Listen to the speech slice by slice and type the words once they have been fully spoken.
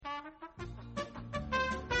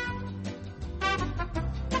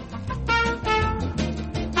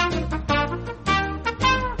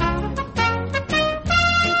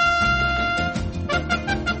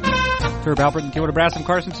Herb Alpert and Kyoto Brass. I'm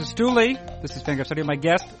Carson Sestouli. This is Fangraphs Audio. My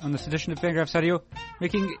guest on this edition of Fangraphs Audio,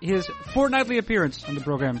 making his fortnightly appearance on the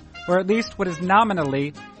program, or at least what is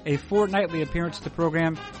nominally a fortnightly appearance to the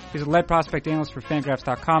program. He's a lead prospect analyst for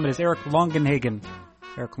Fangraphs.com. It is Eric Longenhagen.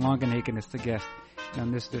 Eric Longenhagen is the guest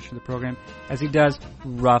on this edition of the program, as he does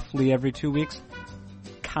roughly every 2 weeks.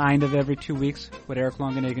 Kind of every 2 weeks. What Eric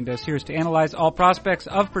Longenhagen does here is to analyze all prospects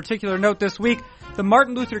of particular note this week. The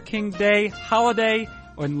Martin Luther King Day holiday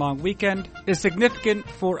and long weekend is significant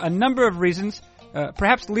for a number of reasons,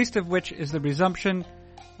 perhaps the least of which is the resumption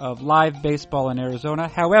of live baseball in Arizona.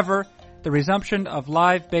 However, the resumption of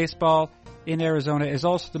live baseball in Arizona is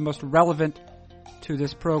also the most relevant to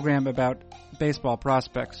this program about baseball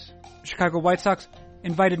prospects. Chicago White Sox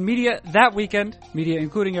invited media that weekend, media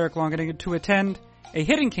including Eric Longenhagen, to attend a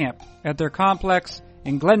hitting camp at their complex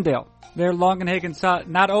in Glendale. There, Longenhagen saw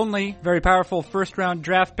not only very powerful first-round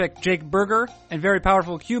draft pick Jake Burger and very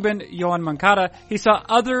powerful Cuban Yoan Moncada, he saw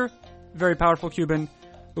other very powerful Cuban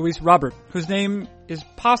Luis Robert, whose name is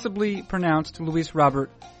possibly pronounced Luis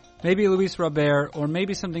Robert, maybe Luis Robert, or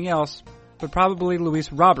maybe something else, but probably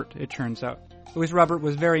Luis Robert, it turns out. Luis Robert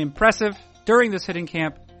was very impressive during this hitting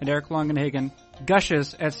camp, and Eric Longenhagen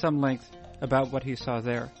gushes at some length about what he saw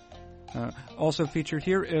there. Also featured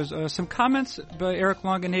here is some comments by Eric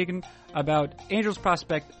Longenhagen about Angels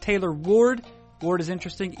prospect Taylor Ward. Ward is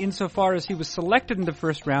interesting insofar as he was selected in the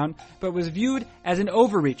first round, but was viewed as an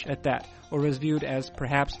overreach at that, or was viewed as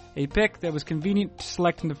perhaps a pick that was convenient to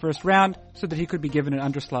select in the first round so that he could be given an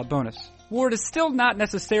underslot bonus. Ward is still not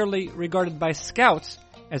necessarily regarded by scouts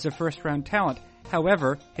as a first-round talent.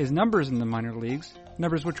 However, his numbers in the minor leagues,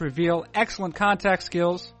 numbers which reveal excellent contact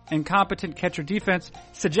skills and competent catcher defense,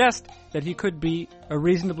 suggest that he could be a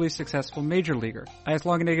reasonably successful major leaguer. I asked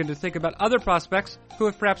Longenhagen to think about other prospects who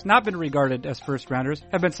have perhaps not been regarded as first-rounders,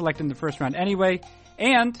 have been selected in the first round anyway,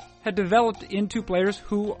 and had developed into players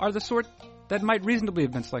who are the sort that might reasonably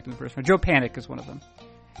have been selected in the first round. Joe Panik is one of them.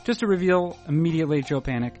 Just to reveal immediately, Joe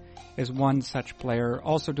Panik is one such player.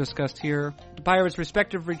 Also discussed here, the Pirates'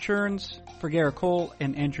 respective returns for Garrett Cole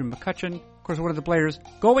and Andrew McCutchen. Of course, one of the players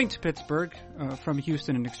going to Pittsburgh from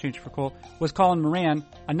Houston in exchange for Cole was Colin Moran,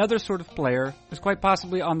 another sort of player who's quite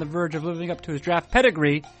possibly on the verge of living up to his draft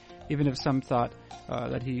pedigree, even if some thought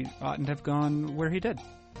that he oughtn't have gone where he did.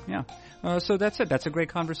 Yeah. So that's it. That's a great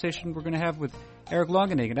conversation we're going to have with Eric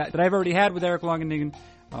Longenhagen, that I've already had with Eric Longenhagen,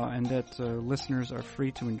 and that listeners are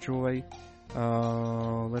free to enjoy.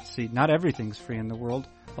 Let's see. Not everything's free in the world.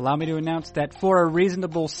 Allow me to announce that for a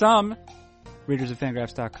reasonable sum, readers of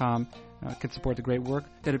Fangraphs.com can support the great work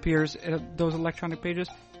that appears at those electronic pages.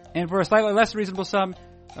 And for a slightly less reasonable sum,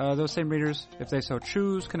 those same readers, if they so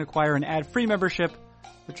choose, can acquire an ad-free membership,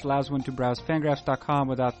 which allows one to browse Fangraphs.com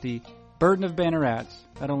without the burden of banner ads,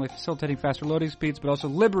 not only facilitating faster loading speeds, but also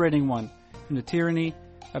liberating one from the tyranny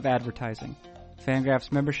of advertising.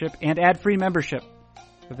 Fangraphs membership and ad-free membership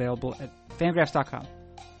available at Fangraphs.com.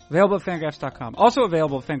 Available at Fangraphs.com. Also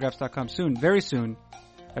available at Fangraphs.com soon, very soon,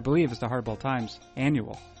 I believe, is the Hardball Times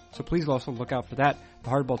Annual. So please also look out for that, the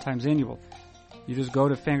Hardball Times Annual. You just go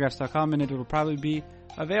to Fangraphs.com and it will probably be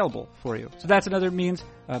available for you. So that's another means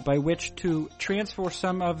by which to transfer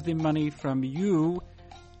some of the money from you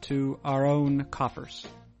to our own coffers.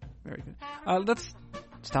 Very good. Let's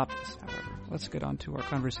stop this, however. Let's get on to our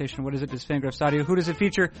conversation. What is it? This Fangraphs Audio. Who does it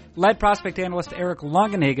feature? Lead prospect analyst Eric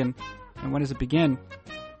Longenhagen. And when does it begin?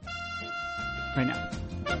 Right now.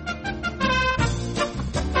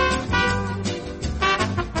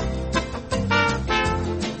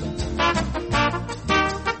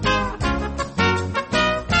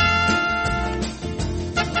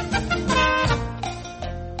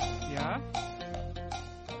 Yeah?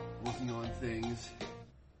 Working on things.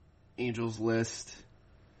 Angels list.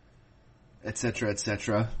 Etc.,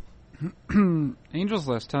 etc. Angels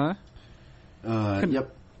list, huh?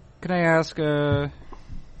 Yep. Can I ask I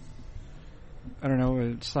don't know,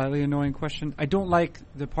 a slightly annoying question? I don't like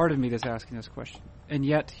the part of me that's asking this question. And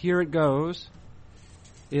yet, here it goes.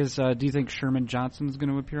 Do you think Sherman Johnson's going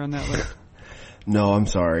to appear on that list? No, I'm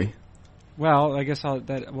sorry. Well, I guess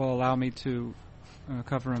that will allow me to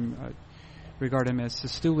cover him, regard him as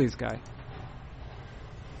Sestuli's guy.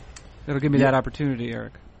 It'll give me that opportunity,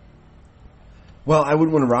 Eric. Well, I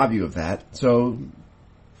wouldn't want to rob you of that. So,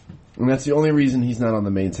 and that's the only reason he's not on the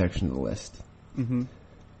main section of the list. Mm-hmm.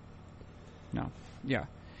 No. Yeah.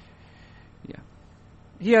 Yeah.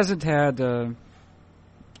 He hasn't had,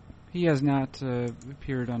 he has not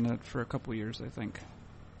appeared on it for a couple years, I think,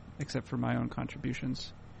 except for my own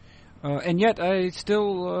contributions. And yet, I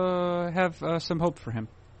still have some hope for him.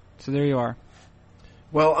 So there you are.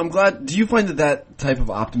 Well, I'm glad. Do you find that type of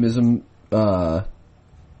optimism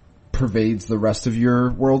pervades the rest of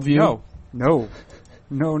your worldview? No.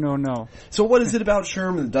 So what is it about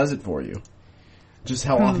Sherm that does it for you? Just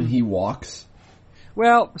how often he walks?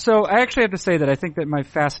 Well, so I actually have to say that I think that my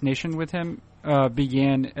fascination with him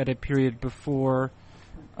began at a period before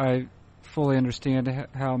I fully understand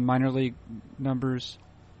how minor league numbers,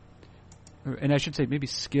 and I should say maybe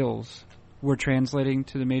skills, were translating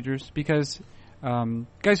to the majors. Because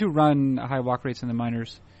guys who run high walk rates in the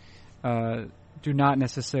minors do not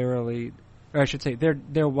necessarily, or I should say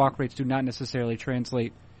their walk rates do not necessarily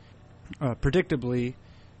translate predictably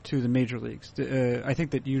to the major leagues. I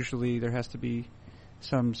think that usually there has to be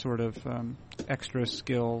some sort of extra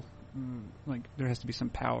skill, like there has to be some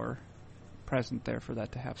power present there for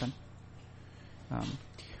that to happen,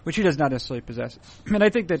 which he does not necessarily possess. And I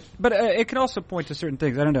think that, but it can also point to certain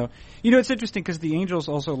things. I don't know. It's interesting because the Angels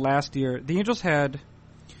also last year, the Angels had,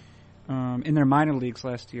 in their minor leagues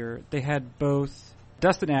last year, they had both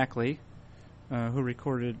Dustin Ackley, who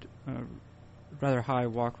recorded rather high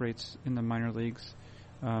walk rates in the minor leagues,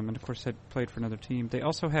 and of course had played for another team. They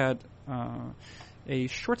also had a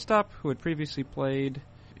shortstop who had previously played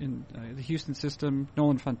in the Houston system,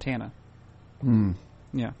 Nolan Fontana.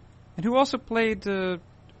 Yeah, and who also played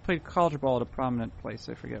college ball at a prominent place.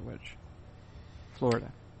 I forget which.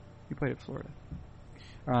 Florida. He played at Florida.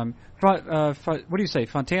 What do you say?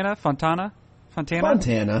 Fontana?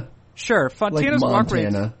 Sure. Fontana's like walk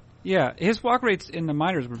rates. Yeah, his walk rates in the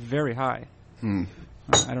minors were very high. I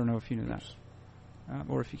don't know if you knew that,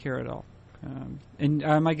 or if you care at all. And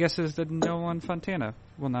my guess is that Nolan Fontana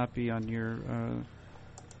will not be on your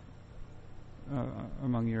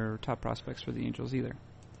among your top prospects for the Angels either.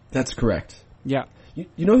 That's correct. Yeah.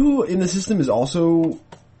 You know who in the system is also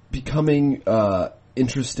becoming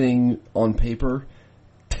interesting on paper?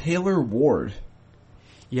 Taylor Ward.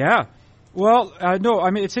 Yeah. Well, no,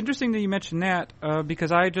 I mean, it's interesting that you mentioned that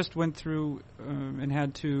because I just went through and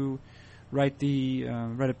had to write up the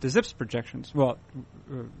ZiPS projections. Well,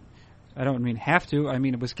 I don't mean have to. I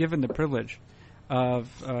mean, it was given the privilege of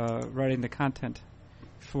writing the content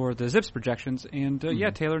for the ZiPS projections. And,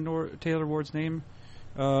 yeah, Taylor Ward's name,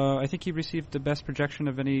 I think he received the best projection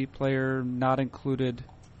of any player not included,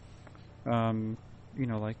 of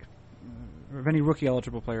any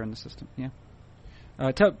rookie-eligible player in the system. Yeah.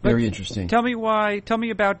 Very interesting. Tell me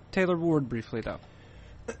about Taylor Ward briefly, though.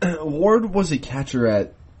 Ward was a catcher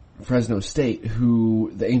at Fresno State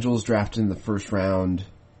who the Angels drafted in the first round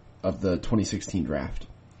of the 2016 draft.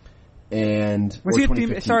 And was he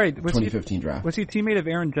 2015 draft. Was he a teammate of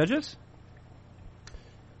Aaron Judge's?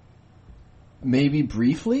 Maybe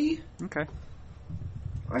briefly. Okay.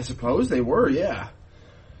 I suppose they were, yeah.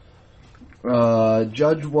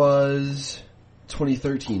 Judge was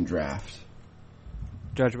 2013 draft.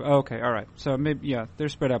 Judge. Okay, all right. So maybe, yeah, they're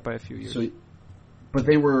spread out by a few years. But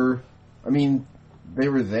they were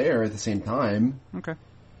there at the same time. Okay.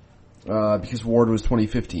 Because Ward was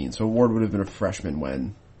 2015, so Ward would have been a freshman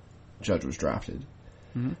when Judge was drafted.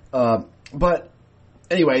 Mm-hmm. But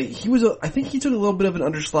anyway, I think he took a little bit of an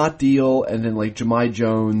underslot deal, and then like Jahmai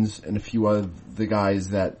Jones and a few of the guys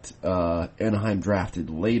that Anaheim drafted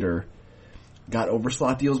later got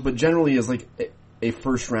overslot deals, but generally as like a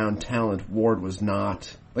first round talent, Ward was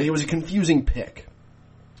not, like, it was a confusing pick,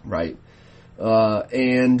 right?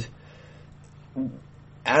 And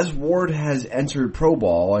as Ward has entered pro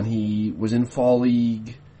ball, and he was in fall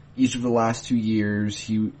league each of the last 2 years,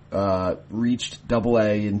 he reached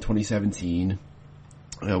AA in 2017.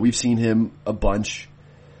 We've seen him a bunch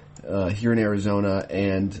here in Arizona,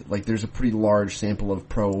 and like there's a pretty large sample of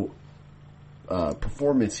pro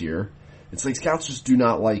performance here. It's like scouts just do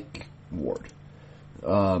not like Ward.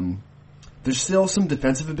 There's still some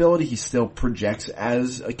defensive ability. He still projects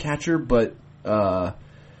as a catcher, but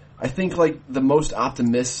I think like the most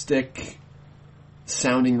optimistic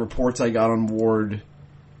sounding reports I got on Ward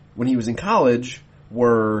when he was in college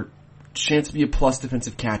were chance to be a plus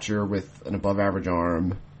defensive catcher with an above average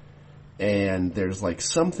arm, and there's like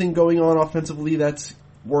something going on offensively that's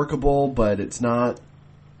workable, but it's not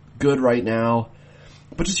good right now.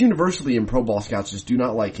 But just universally in pro ball, scouts just do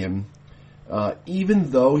not like him.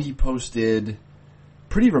 Even though he posted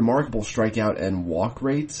pretty remarkable strikeout and walk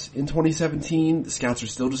rates in 2017, the scouts are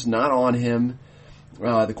still just not on him.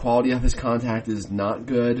 The quality of his contact is not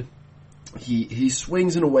good. He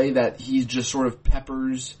swings in a way that he just sort of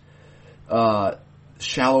peppers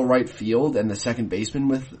shallow right field and the second baseman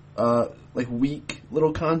with like weak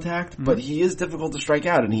little contact, but he is difficult to strike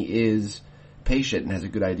out, and he is patient and has a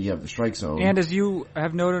good idea of the strike zone. And as you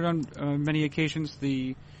have noted on many occasions,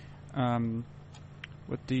 the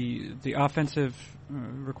the offensive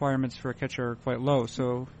requirements for a catcher are quite low.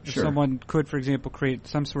 So if Sure. someone could, for example, create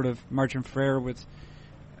some sort of margin for error with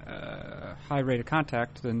high rate of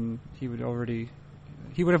contact, then he would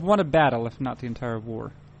have won a battle, if not the entire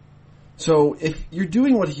war. So if you're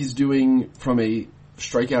doing what he's doing from a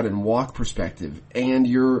strikeout and walk perspective, and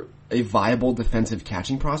you're a viable defensive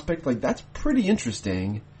catching prospect, like that's pretty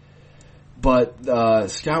interesting. But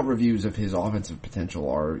scout reviews of his offensive potential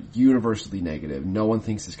are universally negative. No one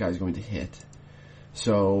thinks this guy's going to hit.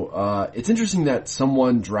 So it's interesting that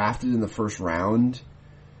someone drafted in the first round,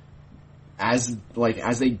 as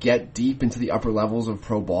they get deep into the upper levels of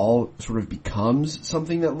pro ball, sort of becomes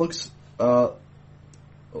something that looks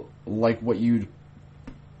like what you'd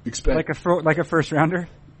expect. Like a first rounder.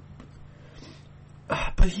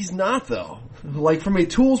 But he's not, though. Like, from a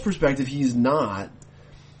tools perspective, he's not.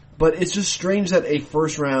 But it's just strange that a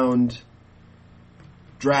first-round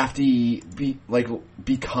draftee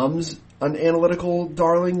becomes an analytical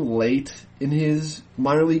darling late in his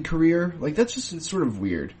minor league career. Like, it's sort of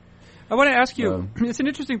weird. I want to ask you, it's an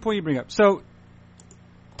interesting point you bring up. So,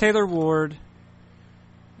 Taylor Ward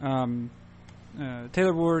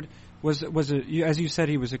was as you said,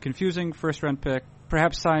 he was a confusing first-round pick,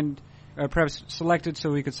 perhaps selected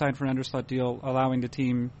so he could sign for an underslot deal, allowing the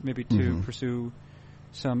team maybe to pursue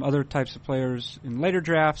some other types of players in later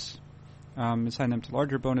drafts, and sign them to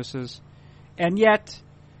larger bonuses. And yet,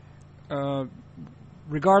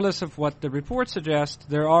 regardless of what the reports suggest,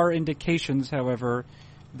 there are indications, however,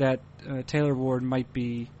 that Taylor Ward might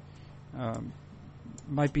have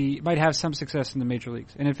some success in the major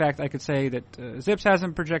leagues. And in fact, I could say that Zips has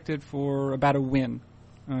him projected for about a win,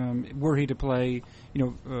 were he to play,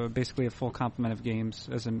 basically a full complement of games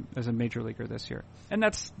as a major leaguer this year. And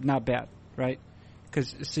that's not bad, right?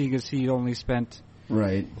 Because seeing as he only spent,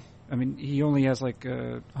 right. I mean, he only has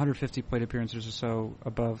 150 plate appearances or so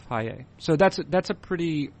above high A. So that's a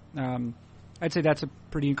pretty, I'd say that's a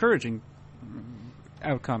pretty encouraging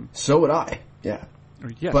outcome. So would I, yeah.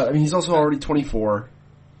 Yes. But I mean, he's also already 24.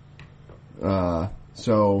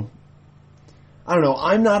 So I don't know.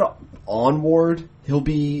 I'm not on Ward. He'll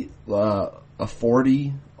be a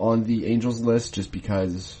 40 on the Angels list just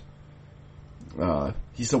because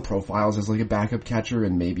he still profiles as like a backup catcher,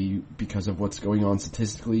 and maybe because of what's going on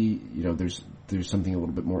statistically, there's something a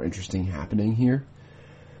little bit more interesting happening here.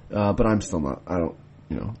 But I'm still not. I don't.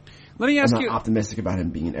 Let me ask I'm you. not optimistic about him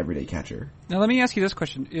being an everyday catcher. Now, let me ask you this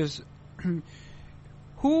question: Is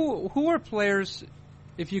who are players,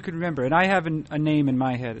 if you could remember? And I have a name in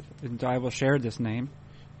my head, and I will share this name.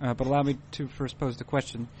 But allow me to first pose the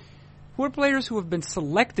question: who are players who have been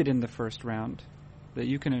selected in the first round that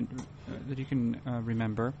you can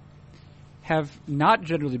remember, have not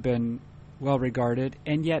generally been well regarded,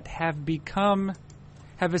 and yet have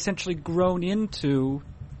essentially grown into,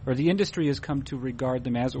 or the industry has come to regard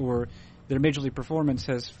them as, or their major league performance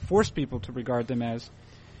has forced people to regard them as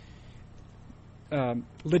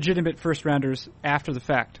legitimate first rounders after the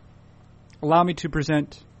fact? Allow me to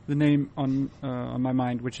present the name on my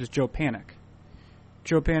mind, which is Joe Panik.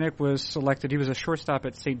 Joe Panik was selected. He was a shortstop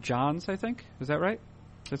at St. John's, I think. Is that right?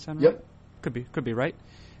 Does that sound right? Yep. Could be right.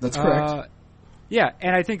 That's correct. Yeah,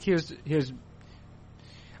 and I think I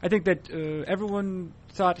think that everyone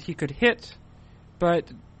thought he could hit,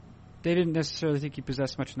 but they didn't necessarily think he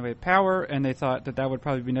possessed much in the way of power, and they thought that would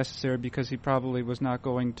probably be necessary because he probably was not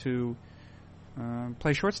going to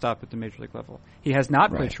play shortstop at the major league level. He has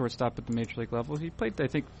not played shortstop at the major league level. He played, I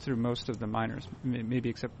think, through most of the minors, maybe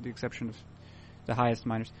except the exception of the highest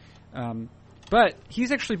minors. But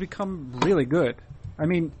he's actually become really good. I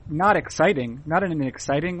mean, not exciting, not in an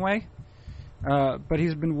exciting way, but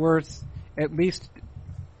he's been worth at least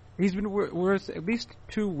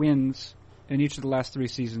 2 wins in each of the last 3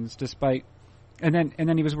 seasons, and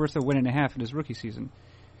then he was worth a win and a half in his rookie season.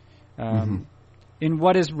 In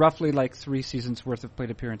what is roughly like 3 seasons worth of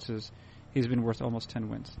plate appearances, he's been worth almost 10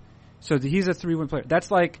 wins. So he's a 3-win player.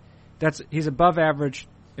 He's above average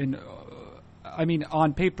in,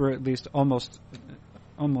 on paper at least, almost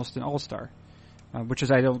an all-star, which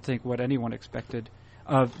is, I don't think, what anyone expected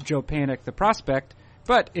of Joe Panik, the prospect.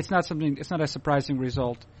 But it's not a surprising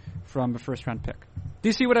result from a first-round pick. Do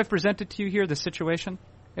you see what I've presented to you here, the situation,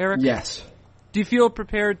 Eric? Yes. Do you feel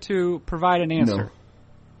prepared to provide an answer? No.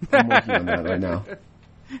 I'm working on that right now.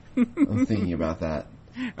 I'm thinking about that.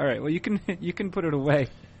 All right. Well, you can put it away.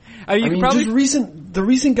 The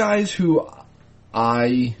recent guys who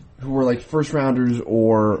were like first rounders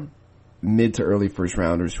or mid to early first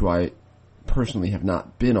rounders who I personally have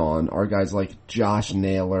not been on are guys like Josh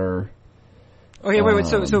Naylor. Okay, wait.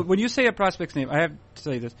 So when you say a prospect's name, I have to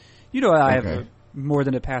say this. I have more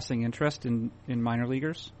than a passing interest in minor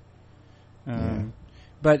leaguers.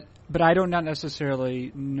 But I don't not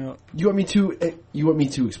necessarily know. You want me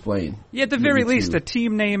to explain? Yeah, at the very least, a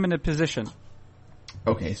team name and a position.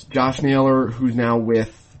 Okay, so Josh Naylor, who's now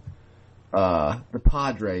with the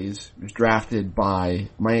Padres, was drafted by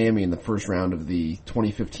Miami in the first round of the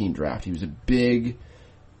 2015 draft. He was a big,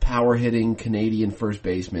 power-hitting Canadian first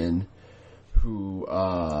baseman who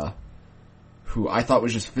I thought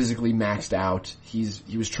was just physically maxed out.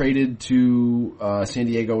 He was traded to San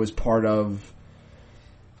Diego as part of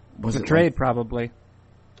the trade, probably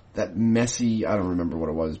that messy. I don't remember what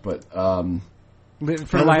it was, but for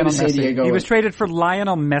Lionel Messi. Diego, he was traded for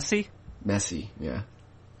Lionel Messi. Messi, yeah.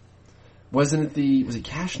 Was it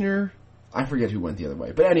Cashner? I forget who went the other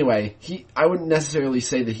way. But anyway, I wouldn't necessarily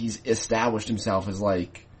say that he's established himself as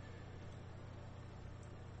like.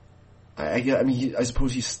 I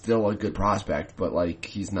suppose he's still a good prospect, but like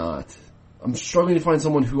he's not. I'm struggling to find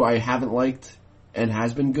someone who I haven't liked and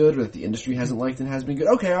has been good, or that the industry hasn't liked and has been good.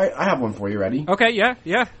 Okay, I have one for you. Ready? Okay, yeah.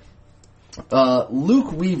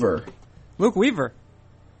 Luke Weaver. Luke Weaver.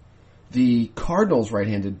 The Cardinals'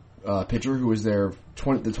 right-handed pitcher who was the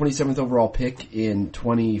 27th overall pick in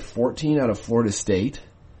 2014 out of Florida State.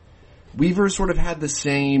 Weaver sort of had the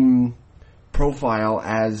same profile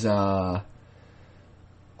as a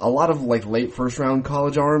lot of like late first round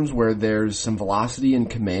college arms where there's some velocity and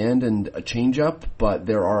command and a changeup, but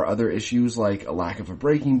there are other issues like a lack of a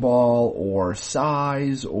breaking ball or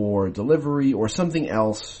size or delivery or something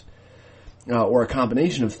else, or a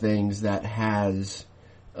combination of things that has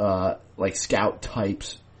like scout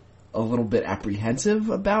types a little bit apprehensive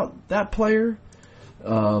about that player.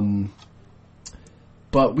 But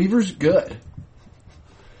Weaver's good.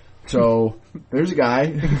 So, there's a guy.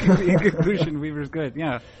 In conclusion, Weaver's good,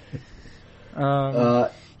 yeah.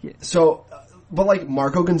 But like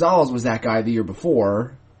Marco Gonzalez was that guy the year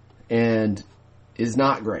before, and is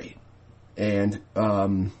not great. And,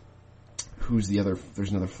 who's the other,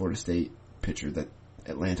 there's another Florida State pitcher that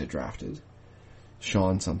Atlanta drafted.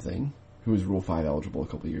 Sean something, who was Rule 5 eligible a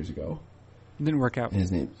couple of years ago. Didn't work out. And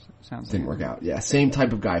his name didn't work out. Yeah, same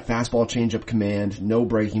type of guy. Fastball, changeup, command, no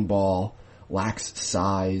breaking ball, lacks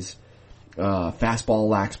size. Fastball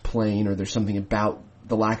lacks plane, or there's something about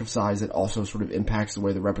the lack of size that also sort of impacts the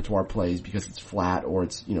way the repertoire plays because it's flat or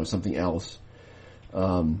it's, something else.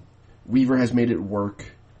 Weaver has made it work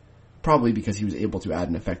probably because he was able to add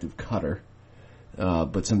an effective cutter.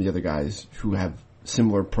 But some of the other guys who have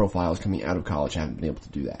similar profiles coming out of college haven't been able to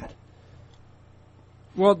do that.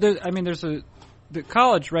 Well, the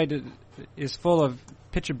college, right, is full of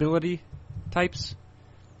pitchability types,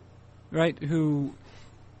 right, who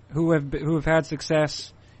have had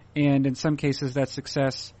success, and in some cases that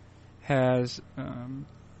success has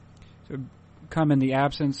come in the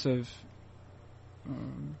absence of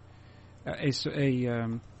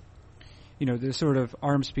the sort of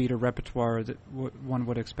arm speed or repertoire that one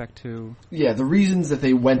would expect to. Yeah, the reasons that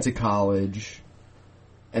they went to college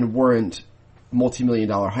and weren't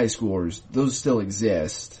multi-million-dollar high schoolers, those still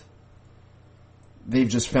exist. They've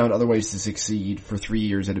just found other ways to succeed for 3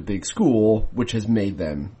 years at a big school, which has made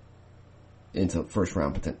them into first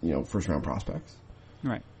round prospects.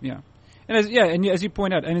 Right. Yeah. And as you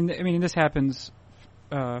point out, I mean, this happens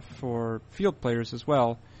for field players as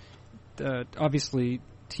well. Obviously,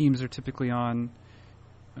 teams are typically on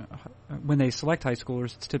when they select high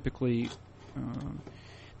schoolers. It's typically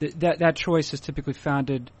that choice is typically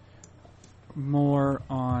founded more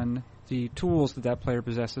on the tools that player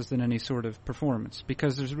possesses than any sort of performance,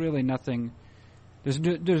 because there's really nothing.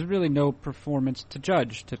 There's really no performance to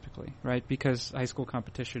judge typically, right? Because high school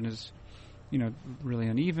competition is, really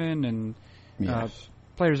uneven, and yes.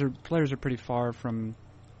 Players are pretty far from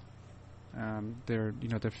their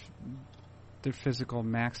physical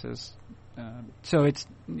maxes, so it's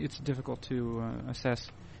difficult to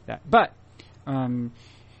assess that. But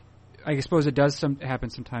I suppose it does happen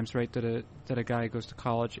sometimes, right? That a guy goes to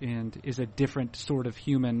college and is a different sort of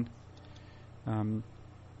human.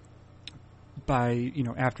 By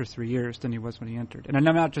after 3 years than he was when he entered, and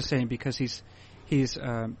I'm not just saying because he's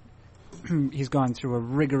gone through a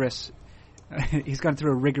rigorous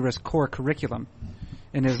core curriculum,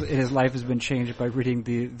 and his life has been changed by reading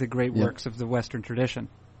the great works of the Western tradition.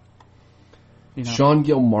 Sean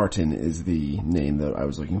Gilmartin is the name that I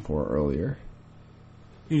was looking for earlier.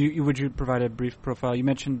 Would you provide a brief profile? You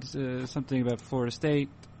mentioned something about Florida State,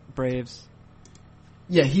 Braves.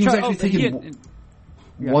 Yeah, he was actually taken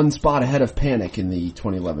one spot ahead of Panic in the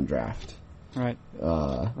 2011 draft. Right.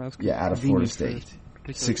 Out of Florida State.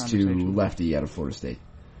 6'2" lefty out of Florida State,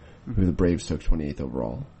 who the Braves took 28th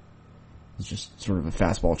overall. It's just sort of a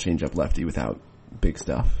fastball changeup lefty without big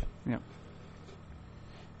stuff. Yeah.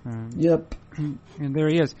 Yep. And there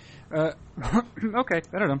he is. Okay,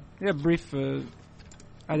 I don't know. Yeah, brief. That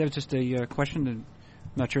was just a question, and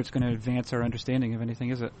I'm not sure it's going to advance our understanding of anything,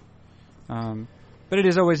 is it? But it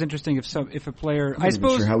is always interesting if a player. I'm not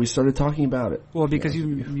even sure how we started talking about it. Well, because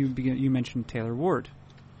you mentioned Taylor Ward.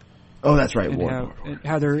 Oh, that's right, and Ward.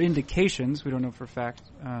 How there are indications, we don't know for a fact,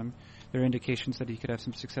 there are indications that he could have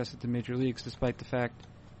some success at the major leagues, despite the fact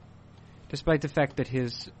that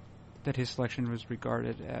his selection was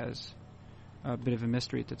regarded as a bit of a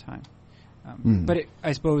mystery at the time. But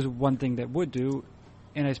I suppose one thing that would do,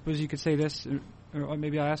 and I suppose you could say this, or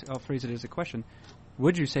maybe I'll phrase it as a question: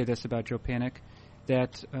 would you say this about Joe Panik,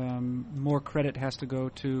 that more credit has to go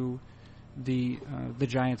to the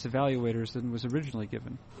Giants evaluators than was originally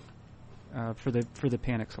given for the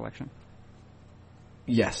Panik selection?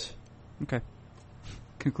 Yes. Okay.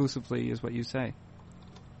 Conclusively is what you say.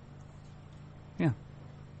 Yeah.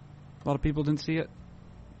 A lot of people didn't see it.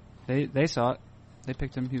 They saw it. They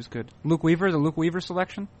picked him. He was good. The Luke Weaver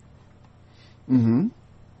selection? Mm-hmm.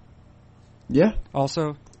 Yeah.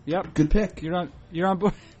 Also, yep. Good pick. You're on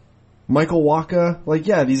board. Michael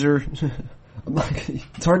Wacha, these are...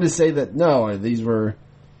 it's hard to say that, no, these were...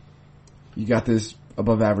 You got this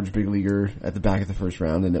above-average big leaguer at the back of the first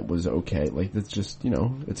round, and it was okay. That's just,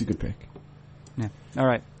 it's a good pick. Yeah. All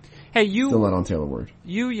right. Hey, you... Still not on Taylor Ward.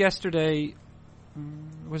 You yesterday...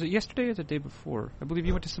 was it yesterday or the day before? I believe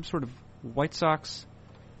you went to some sort of White Sox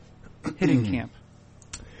hitting camp.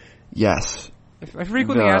 Yes. I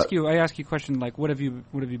frequently ask you a question like, what have you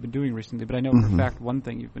been doing recently? But I know for a fact one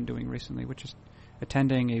thing you've been doing recently, which is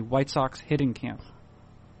attending a White Sox hitting camp.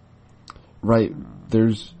 Right.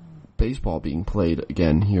 There's baseball being played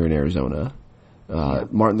again here in Arizona.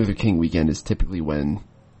 Martin Luther King weekend is typically when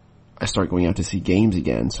I start going out to see games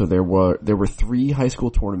again. So there were 3 high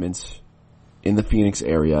school tournaments in the Phoenix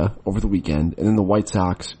area over the weekend, and then the White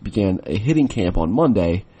Sox began a hitting camp on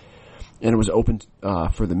Monday, and it was open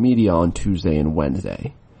for the media on Tuesday and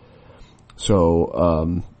Wednesday.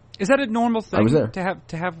 So, is that a normal thing? I was there.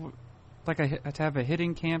 to have a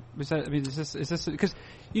hitting camp? Is this because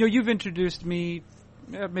you've introduced me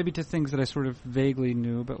maybe to things that I sort of vaguely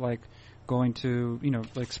knew, but like going to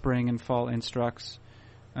spring and fall instructs.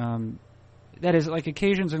 That is like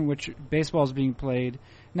occasions in which baseball is being played,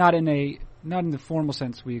 not in the formal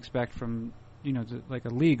sense we expect from like a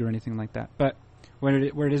league or anything like that, but where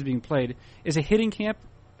it is being played. Is a hitting camp,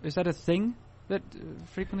 is that a thing that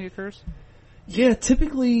frequently occurs? Yeah,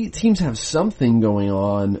 typically teams have something going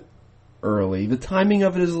on early. The timing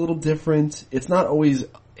of it is a little different. It's not always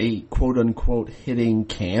a quote-unquote hitting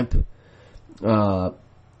camp.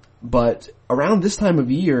 But around this time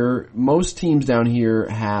of year, most teams down here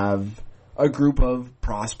have a group of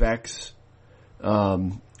prospects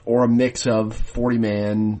or a mix of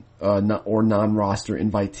 40-man or non-roster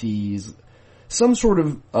invitees, some sort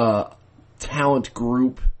of talent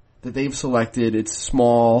group that they've selected. It's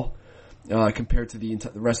small compared to the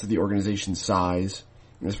rest of the organization's size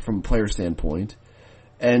from a player standpoint.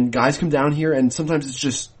 And guys come down here, and sometimes it's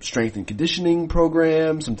just strength and conditioning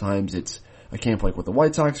programs. Sometimes it's a camp like what the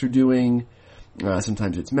White Sox are doing.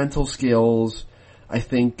 Sometimes it's mental skills. I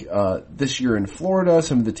think this year in Florida,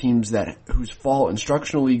 some of the teams whose fall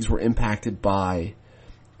instructional leagues were impacted by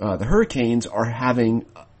the hurricanes are having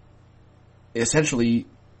essentially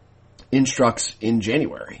instructs in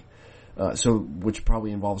January, which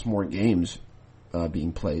probably involves more games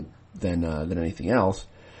being played than anything else.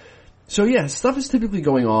 So yeah, stuff is typically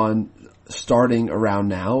going on starting around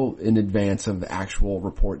now in advance of actual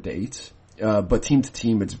report dates. But team to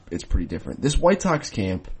team, it's pretty different. This White Sox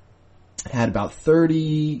camp had about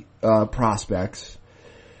 30 prospects.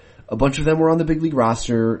 A bunch of them were on the big league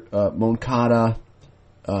roster. Moncada,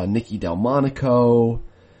 Nicky Delmonico,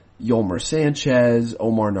 Yolmer Sanchez,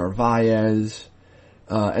 Omar Narvaez,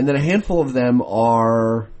 and then a handful of them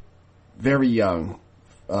are very young.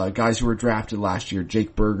 Guys who were drafted last year.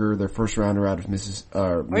 Jake Berger, their first rounder out of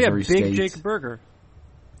Missouri State. Big Jake Berger.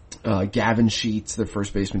 Gavin Sheets, the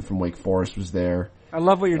first baseman from Wake Forest, was there. I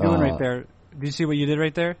love what you're doing right there. Do you see what you did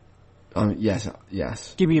right there?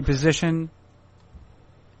 Yes. Give me a position.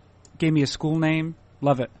 Gave me a school name.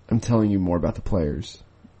 Love it. I'm telling you more about the players.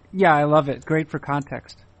 Yeah, I love it. Great for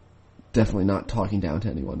context. Definitely not talking down to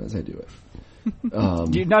anyone as I do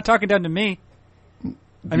it. You're not talking down to me.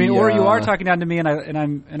 Or you are talking down to me, and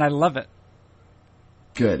I love it.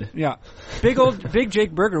 Good. Yeah, big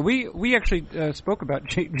Jake Berger. We actually spoke about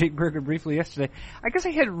Jake Berger briefly yesterday. I guess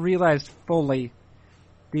I hadn't realized fully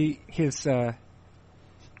his how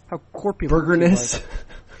corpulent Bergerness.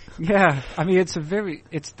 Yeah, I mean it's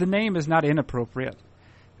the name is not inappropriate.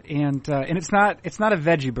 and it's not a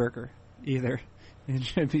veggie burger either. It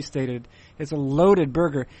should be stated. It's a loaded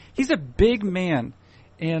burger. He's a big man,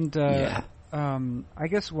 and I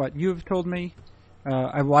guess what you've told me.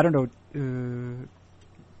 I don't know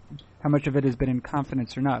how much of it has been in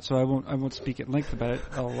confidence or not, so I won't speak at length about it.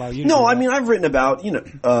 I'll allow you. No, I mean I've written about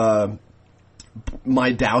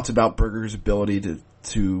my doubts about Berger's ability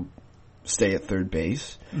to stay at third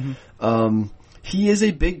base. Mm-hmm. He is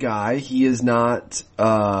a big guy. He is not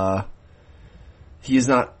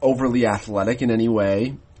overly athletic in any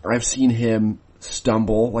way. I've seen him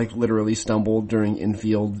stumble, like literally stumble during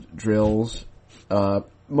infield drills.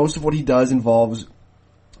 Most of what he does involves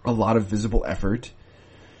a lot of visible effort.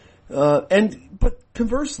 But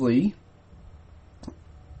conversely,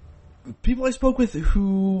 people I spoke with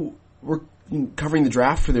who were covering the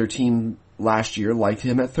draft for their team last year liked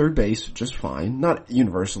him at third base just fine. Not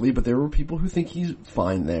universally, but there were people who think he's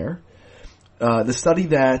fine there. The study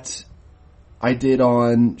that I did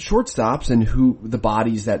on shortstops and the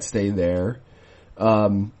bodies that stay there,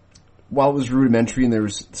 while it was rudimentary and there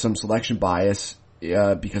was some selection bias,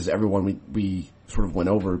 because everyone we sort of went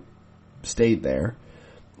over stayed there.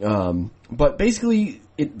 But basically,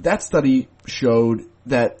 that study showed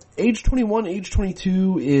that age 21, age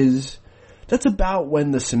 22 that's about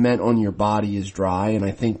when the cement on your body is dry, and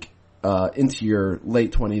I think, into your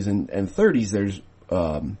late 20s and 30s,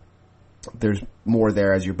 there's more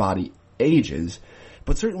there as your body ages.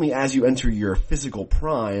 But certainly as you enter your physical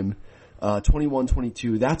prime, 21,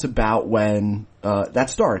 22, that's about when, that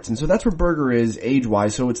starts. And so that's where Berger is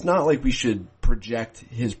age-wise, so it's not like we should project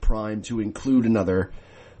his prime to include another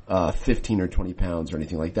 15 or 20 pounds or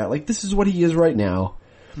anything like that. Like, this is what he is right now,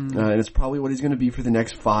 and it's probably what he's going to be for the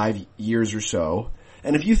next 5 years or so.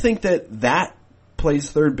 And if you think that plays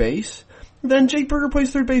third base, then Jake Berger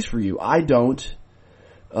plays third base for you. I don't.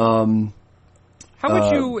 How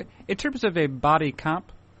would you, in terms of a body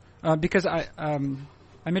comp, because I'm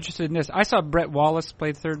interested in this. I saw Brett Wallace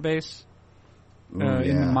play third base in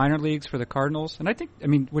the minor leagues for the Cardinals,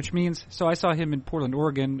 and which means, so I saw him in Portland,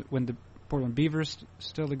 Oregon when the Portland Beavers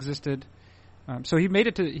still existed. So he made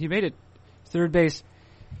it third base.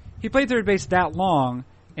 He played third base that long,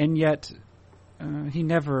 and yet he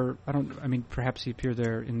never. Perhaps he appeared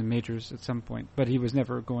there in the majors at some point, but he was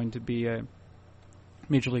never going to be a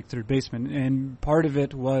major league third baseman. And part of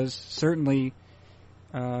it was certainly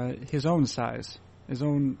his own size,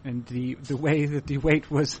 and the way that the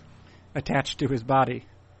weight was attached to his body.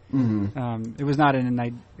 Mm-hmm. It was not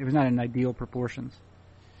in ideal proportions.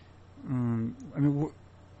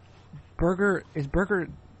 Berger. He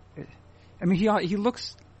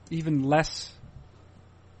looks even less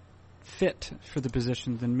fit for the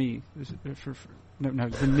position than me.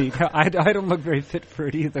 Than me. I don't look very fit for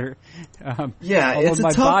it either. Although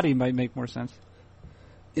my body might make more sense.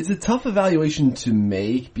 It's a tough evaluation to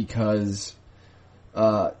make because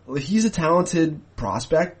he's a talented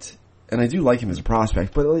prospect, and I do like him as a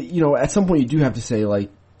prospect. But at some point you do have to say, like,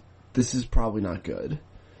 this is probably not good.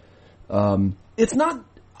 It's not.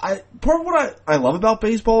 Part of what I love about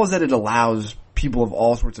baseball is that it allows people of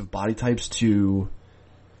all sorts of body types to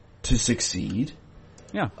succeed.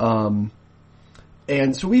 Yeah.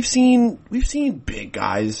 And so we've seen big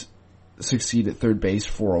guys succeed at third base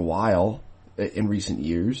for a while in recent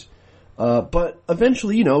years. But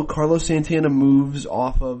eventually, Carlos Santana moves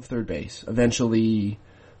off of third base. Eventually,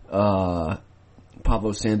 Pablo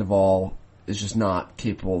Sandoval is just not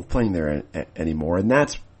capable of playing there anymore, and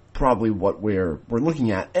that's probably what we're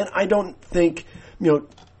looking at. And I don't think,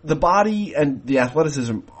 the body and the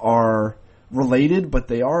athleticism are related, but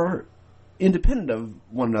they are independent of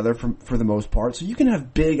one another for the most part. So you can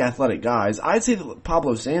have big athletic guys. I'd say that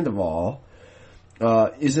Pablo Sandoval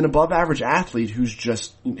is an above average athlete who's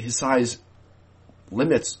just, his size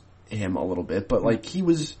limits him a little bit, but like, he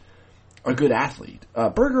was a good athlete.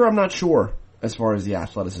 Berger, I'm not sure as far as the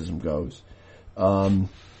athleticism goes.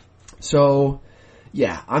 So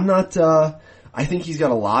yeah, I'm not, I think he's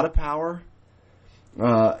got a lot of power.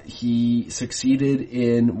 He succeeded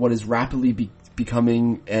in what is rapidly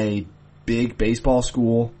becoming a big baseball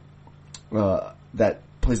school, that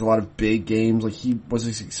plays a lot of big games. Like, he was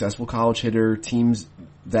a successful college hitter. Teams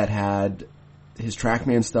that had his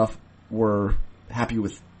TrackMan stuff were happy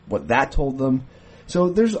with what that told them. So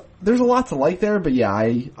there's a lot to like there, but yeah,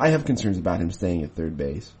 I have concerns about him staying at third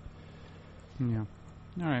base. Yeah.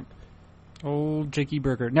 All right. Old Jakey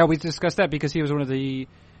Berger. Now, we discussed that because he was one of the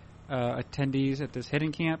attendees at this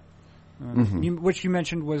hitting camp, which you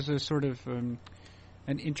mentioned was a sort of an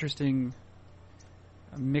interesting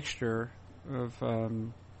mixture of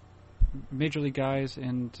major league guys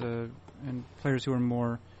and players who are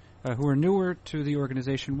more who are newer to the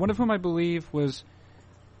organization. One of whom I believe was,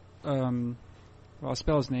 well, I'll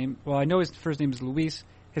spell his name. Well, I know his first name is Luis.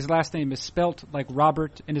 His last name is spelt like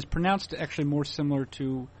Robert and is pronounced actually more similar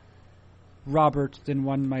to Robert than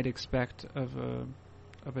one might expect of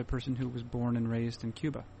a person who was born and raised in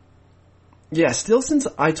Cuba. Yeah, still since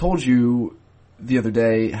I told you the other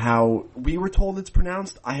day how we were told it's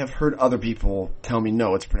pronounced, I have heard other people tell me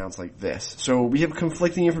no, it's pronounced like this. So we have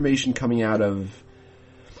conflicting information coming out of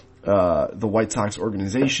the White Sox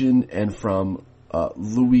organization and from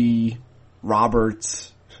Louis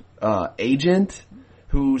Roberts' agent,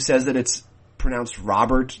 who says that it's pronounced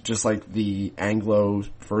Robert, just like the Anglo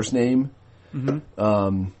first name.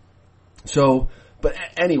 Mm-hmm. But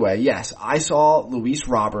anyway, yes, I saw Luis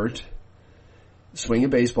Robert swing a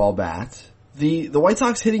baseball bat. The White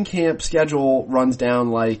Sox hitting camp schedule runs down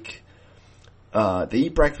like, they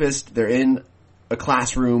eat breakfast, they're in a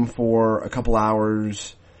classroom for a couple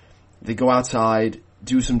hours, they go outside,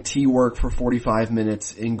 do some tee work for 45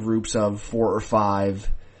 minutes in groups of 4 or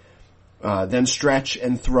 5, then stretch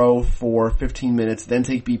and throw for 15 minutes, then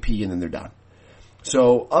take BP, and then they're done.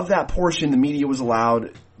 So of that portion, the media was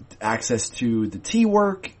allowed access to the tee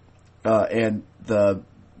work, and the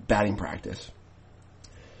batting practice.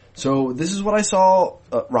 So this is what I saw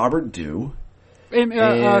Robert do.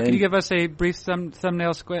 Could you give us a brief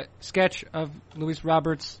thumbnail sketch of Luis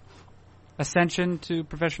Roberts' ascension to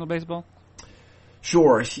professional baseball?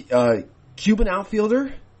 Sure. Cuban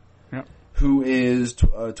outfielder, yep, who is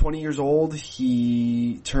 20 years old.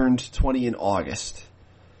 He turned 20 in August.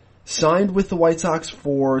 Signed with the White Sox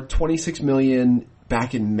for $26 million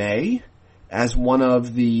back in May as one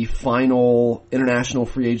of the final international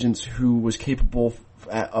free agents who was capable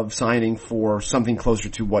of signing for something closer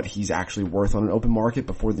to what he's actually worth on an open market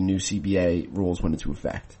before the new CBA rules went into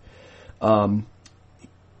effect. More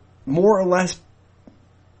or less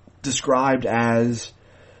described as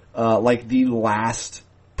like the last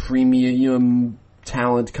premium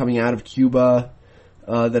talent coming out of Cuba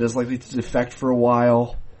that is likely to defect for a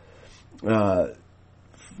while.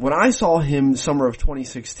 When I saw him summer of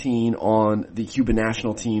 2016 on the Cuban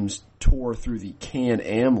national team's tour through the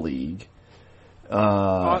Can-Am League,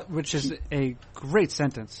 which is a great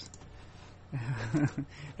sentence.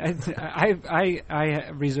 I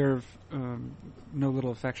reserve no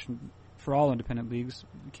little affection for all independent leagues.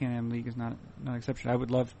 Can-Am League is not an exception. I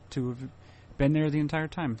would love to have been there the entire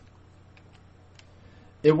time.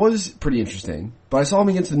 It was pretty interesting, but I saw him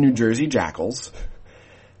against the New Jersey Jackals,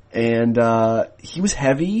 and he was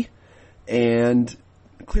heavy and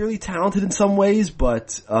clearly talented in some ways,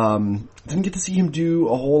 but didn't get to see him do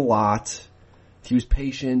a whole lot. He was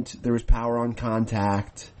patient. There was power on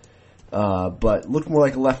contact, but looked more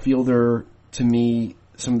like a left fielder to me.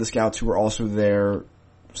 Some of the scouts who were also there,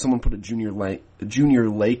 someone put a Junior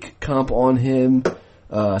Lake comp on him.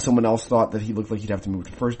 Someone else thought that he looked like he'd have to move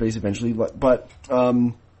to first base eventually. But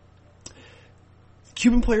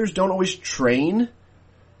Cuban players don't always train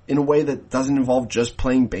in a way that doesn't involve just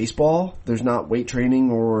playing baseball. There's not weight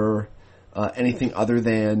training or anything other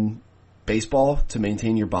than baseball to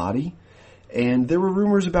maintain your body. And there were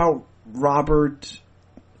rumors about Robert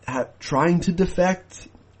trying to defect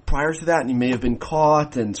prior to that, and he may have been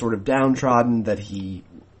caught and sort of downtrodden that he,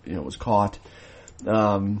 was caught.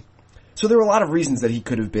 So there were a lot of reasons that he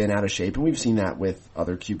could have been out of shape, and we've seen that with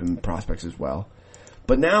other Cuban prospects as well.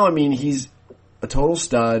 But now, he's a total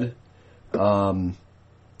stud.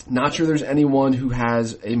 Not sure there's anyone who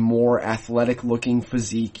has a more athletic-looking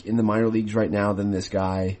physique in the minor leagues right now than this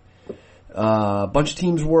guy. A bunch of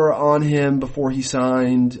teams were on him before he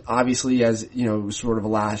signed, obviously as, sort of a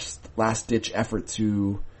last-ditch effort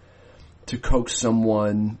to coax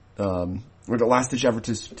someone, or the last-ditch effort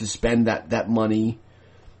to spend that money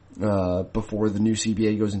before the new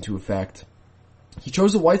CBA goes into effect. He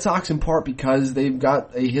chose the White Sox in part because they've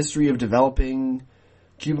got a history of developing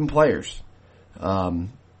Cuban players.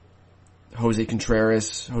 Jose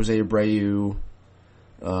Contreras, Jose Abreu.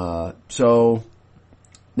 So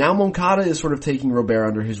now Moncada is sort of taking Robert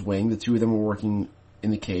under his wing. The two of them were working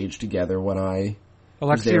in the cage together when I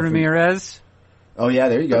Alexei Ramirez. Oh yeah,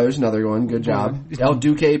 there you go. There's another one. Good job. El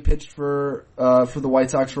Duque pitched for the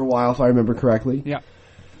White Sox for a while, if I remember correctly. Yeah.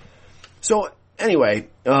 So anyway,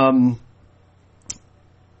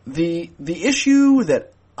 the issue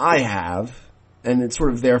that I have, and it's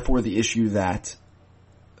sort of therefore the issue that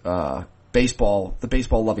the baseball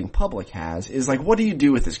loving public has, is like, what do you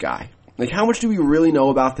do with this guy? Like, how much do we really know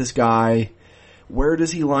about this guy? Where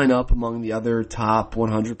does he line up among the other top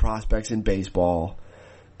 100 prospects in baseball?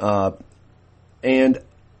 And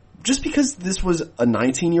just because this was a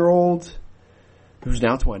 19-year-old, who's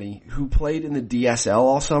now 20, who played in the DSL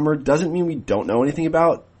all summer, doesn't mean we don't know anything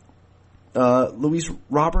about Luis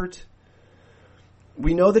Robert.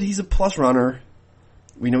 We know that he's a plus runner.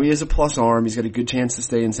 We know he has a plus arm. He's got a good chance to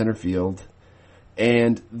stay in center field.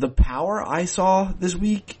 And the power I saw this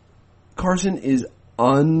week, Carson, is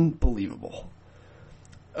unbelievable.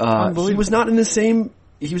 He was not in the same.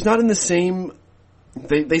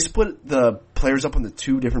 They split the players up into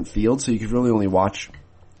two different fields, so you could really only watch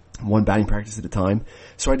one batting practice at a time.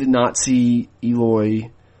 So I did not see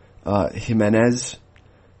Eloy Jimenez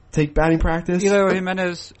take batting practice. Eloy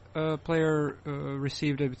Jimenez, player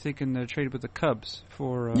received, I think, in the trade with the Cubs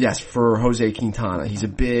for. Yes, for Jose Quintana. He's a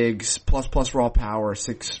big plus raw power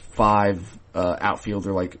 6'5"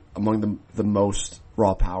 outfielder, like among the most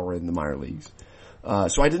raw power in the minor leagues.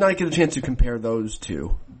 So I did not get a chance to compare those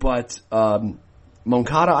two, but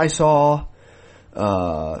Moncada I saw,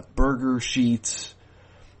 Berger, Sheets,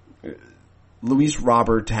 Luis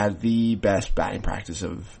Robert had the best batting practice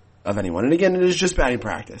of anyone. And again, it is just batting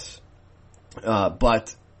practice.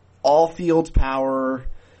 But all field power,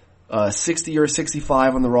 60 or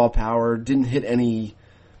 65 on the raw power, didn't hit any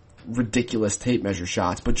ridiculous tape measure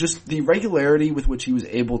shots, but just the regularity with which he was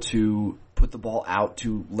able to put the ball out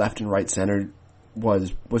to left and right center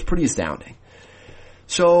was pretty astounding.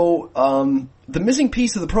 So, the missing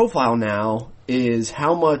piece of the profile now is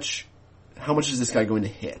how much is this guy going to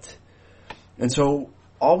hit? And so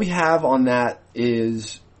all we have on that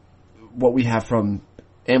is what we have from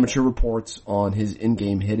amateur reports on his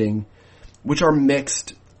in-game hitting, which are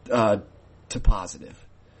mixed to positive.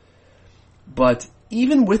 But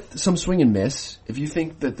even with some swing and miss, if you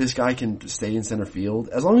think that this guy can stay in center field,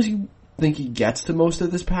 as long as you think he gets to most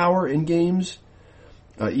of this power in games,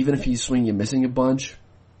 even if he's swinging and missing a bunch,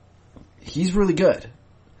 he's really good.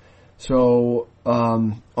 So,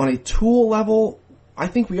 on a tool level, I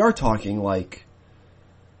think we are talking like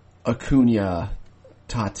Acuna,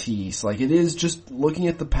 Tatis. Like, it is just looking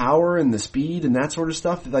at the power and the speed and that sort of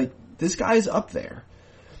stuff. Like, this guy's up there.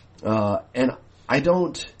 And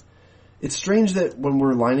it's strange that when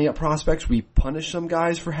we're lining up prospects, we punish some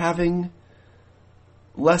guys for having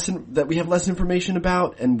that we have less information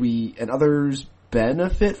about, and others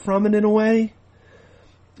benefit from it in a way.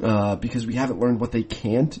 Because we haven't learned what they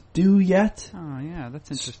can't do yet. Oh, yeah, that's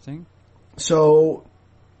interesting. So,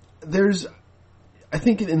 I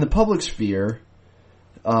think in the public sphere,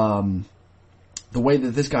 the way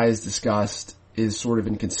that this guy is discussed is sort of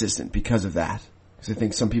inconsistent because of that. Because I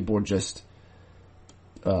think some people are just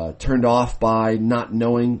turned off by not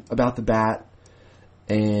knowing about the bat,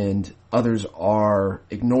 and others are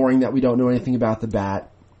ignoring that we don't know anything about the bat.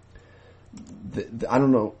 I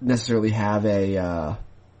don't necessarily have a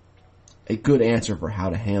good answer for how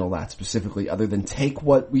to handle that specifically, other than take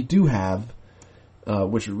what we do have,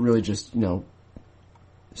 which are really just,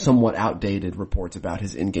 somewhat outdated reports about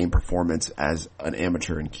his in-game performance as an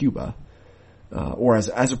amateur in Cuba, or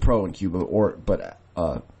as a pro in Cuba, but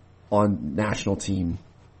on national team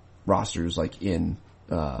rosters, like in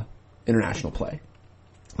international play.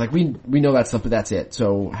 Like we know that stuff, but that's it.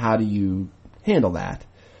 So how do you handle that?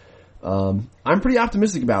 I'm pretty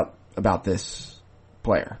optimistic about this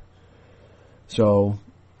player. So,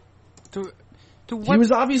 he was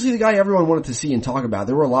obviously the guy everyone wanted to see and talk about.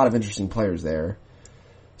 There were a lot of interesting players there.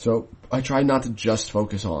 So, I tried not to just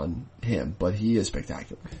focus on him, but he is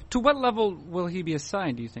spectacular. To what level will he be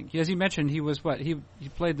assigned, do you think? As you mentioned, he was he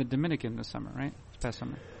played the Dominican this summer, right? This past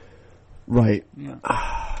summer. Right.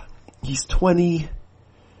 Yeah. He's 20.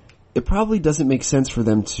 It probably doesn't make sense for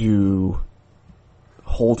them to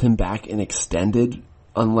hold him back and extended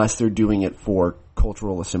unless they're doing it for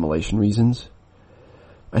cultural assimilation reasons.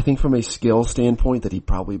 I think from a skill standpoint that he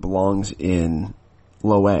probably belongs in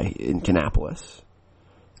Low A, in Kannapolis.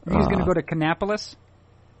 He's going to go to Kannapolis?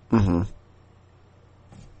 Mm-hmm.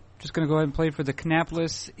 Just going to go ahead and play for the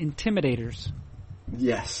Kannapolis Intimidators.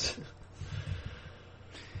 Yes.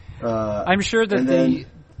 I'm sure that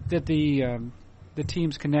the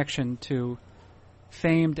team's connection to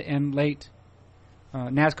famed and late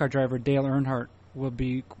NASCAR driver Dale Earnhardt will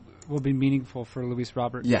be meaningful for Luis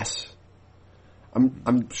Robert. Yes.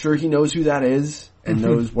 I'm sure he knows who that is and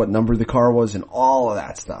knows what number the car was and all of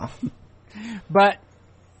that stuff. But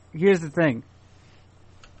here's the thing.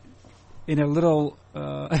 In a little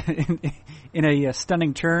in a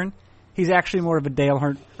stunning turn, he's actually more of a Dale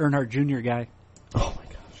Earnhardt Jr. guy. Oh my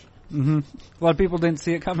gosh. Mm-hmm. A lot of people didn't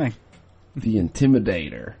see it coming. The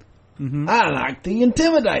Intimidator. Mm-hmm. I like the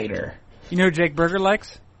Intimidator. You know who Jake Berger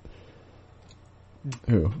likes?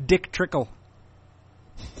 Who? Dick Trickle.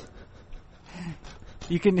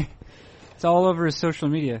 It's all over his social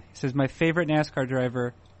media. He says, my favorite NASCAR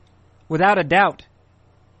driver, without a doubt,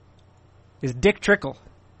 is Dick Trickle.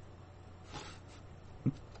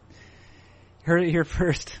 Heard it here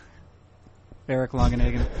first. Eric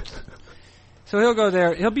Longenhagen. So he'll go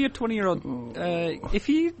there. He'll be a 20-year-old. If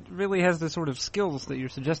he really has the sort of skills that you're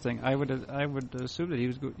suggesting, I would assume that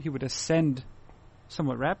he would ascend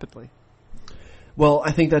somewhat rapidly. Well,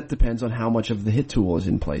 I think that depends on how much of the hit tool is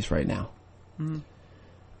in place right now. Mm-hmm.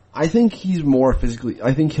 I think he's more physically.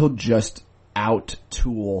 I think he'll just out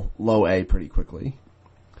tool low A pretty quickly.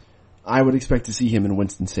 I would expect to see him in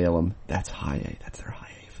Winston-Salem. That's high A. That's their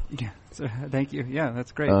high A. Yeah. So, thank you. Yeah,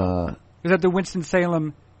 that's great. Is that the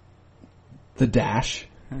Winston-Salem? The Dash.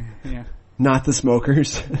 Yeah. Not the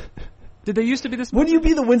Smokers. Did they used to be the Smokers? Would you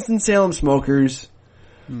be the Winston-Salem Smokers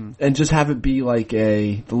and just have it be like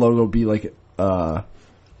the logo be like a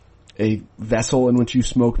vessel in which you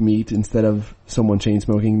smoke meat instead of someone chain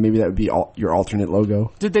smoking? Maybe that would be your alternate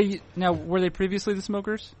logo. Were they previously the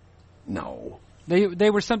Smokers? No. They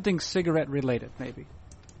were something cigarette related, maybe.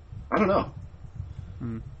 I don't know.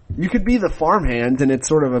 You could be the Farmhands, and it's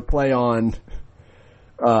sort of a play on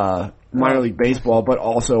minor league baseball, but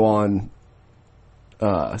also on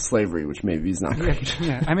slavery, which maybe is not great.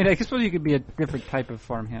 Yeah. I mean, I suppose you could be a different type of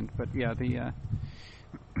farmhand, but yeah,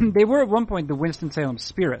 they were at one point the Winston-Salem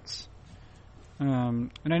Spirits.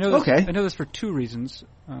 And I know this, I know this for two reasons.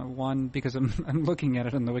 One, because I'm looking at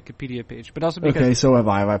it on the Wikipedia page, but also because... Okay, so have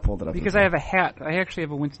I. Have I pulled it up? Because I have a hat. I actually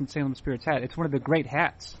have a Winston-Salem Spirits hat. It's one of the great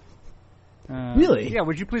hats. Really? Yeah,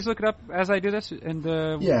 would you please look it up as I do this? And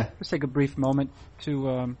just take a brief moment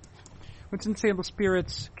to Winston-Salem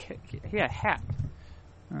Spirits hat.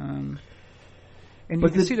 And you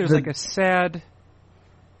can see there's like a sad...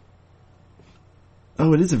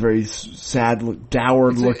 Oh, it is a very sad,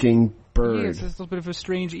 dour-looking bird. Yeah, it's a little bit of a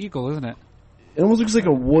strange eagle, isn't it? It almost looks like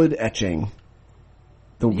a wood etching.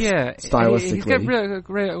 Stylistically. He's got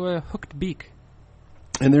a hooked beak.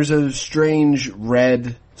 And there's a strange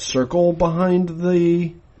red circle behind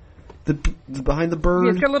the behind the bird.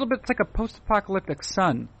 Yeah, it's got a little bit. It's like a post-apocalyptic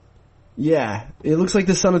sun. Yeah, it looks like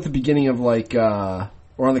the sun at the beginning of or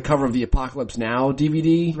on the cover of the Apocalypse Now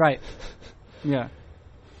DVD. Right. Yeah.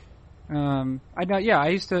 I know. Yeah, I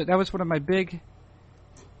used to. That was one of my big.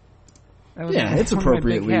 It's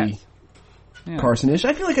appropriately Carson-ish.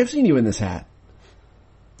 I feel like I've seen you in this hat.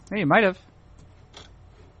 Hey, you might have.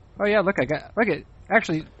 Oh yeah, look at.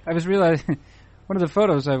 Actually, I was realizing one of the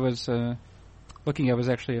photos I was looking at was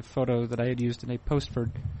actually a photo that I had used in a post for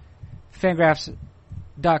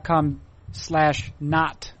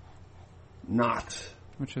Fangraphs.com/not.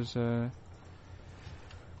 Which was a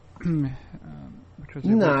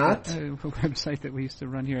website that we used to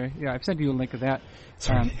run here. Yeah, I've sent you a link of that.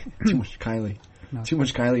 Sorry, too much Kylie. Too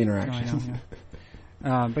much Kylie interaction. No, I know,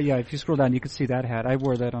 yeah. But yeah, if you scroll down, you can see that hat. I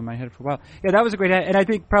wore that on my head for a while. Yeah, that was a great hat, and I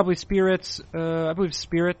think probably Spirits. I believe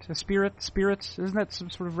Spirits. Isn't that some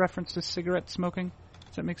sort of reference to cigarette smoking?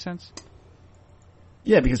 Does that make sense?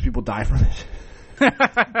 Yeah, because people die from it.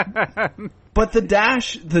 But the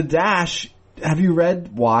Dash. Have you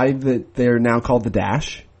read why that they're now called the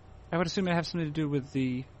Dash? I would assume it has something to do with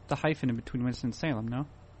the hyphen in between Winston-Salem. No.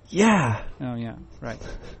 Yeah. Oh yeah. Right.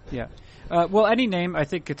 Yeah. Well, any name, I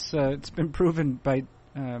think it's been proven by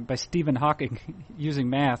Stephen Hawking using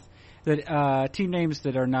math that team names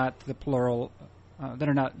that are not the plural, that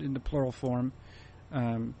are not in the plural form,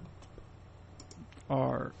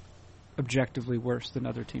 are objectively worse than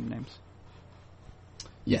other team names.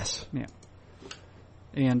 Yes. Yeah.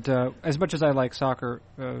 And as much as I like soccer,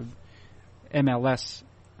 MLS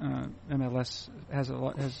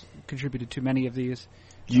has contributed to many of these.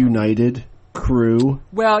 United, Crew.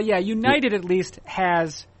 Well, yeah, United at least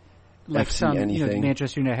has like FC some, anything.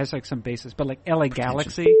 Manchester United has like some basis, but like LA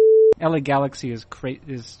Galaxy is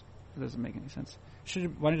doesn't make any sense.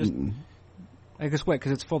 Why don't you just? I guess what?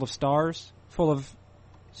 Because it's full of stars, full of.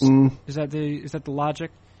 Is that the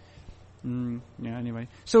logic? Yeah. Anyway,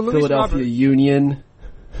 so Luis Philadelphia Robert, Union.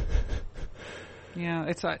 Yeah,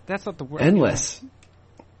 that's not the word. Endless.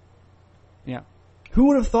 Yeah. Who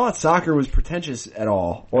would have thought soccer was pretentious at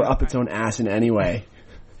all, or up its own ass in any way?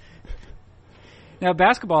 Now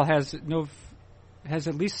basketball has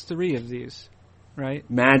at least 3 of these, right?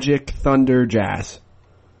 Magic, Thunder, Jazz.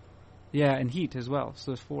 Yeah, and Heat as well.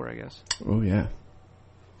 So there's 4, I guess. Oh yeah.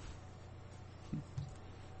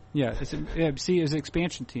 Yeah, it's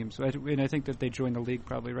expansion teams, and I think that they joined the league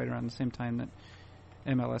probably right around the same time that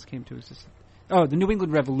MLS came to existence. Oh, the New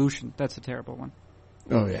England Revolution. That's a terrible one.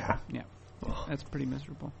 Oh yeah. Yeah. That's pretty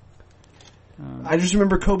miserable. I just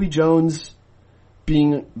remember Kobe Jones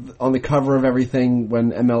being on the cover of everything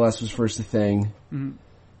when MLS was first a thing. Mm-hmm.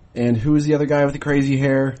 And who was the other guy with the crazy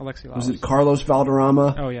hair? Alexi Lalas. Was it Carlos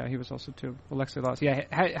Valderrama? Oh yeah, he was also too. Alexi Lalas. Yeah,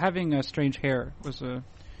 having strange hair was a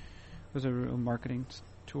real marketing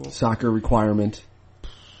tool. Soccer requirement.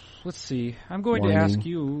 Let's see. I'm going to ask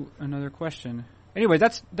you another question. Anyway,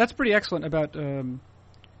 that's pretty excellent about going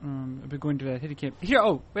to that hitting camp. Here,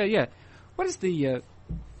 what do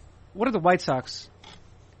the White Sox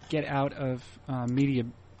get out of media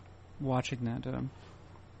watching that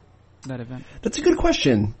event? That's a good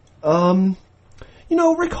question.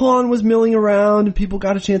 Rick Hahn was milling around, and people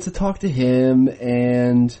got a chance to talk to him,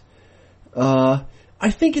 and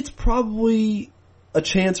I think it's probably a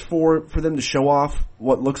chance for them to show off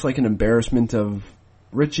what looks like an embarrassment of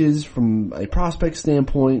riches from a prospect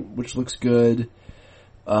standpoint, which looks good.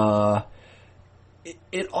 It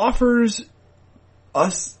offers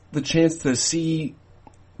us the chance to see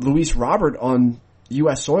Luis Robert on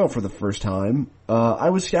U.S. soil for the first time.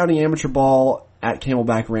 I was scouting amateur ball at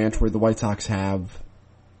Camelback Ranch, where the White Sox have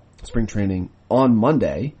spring training, on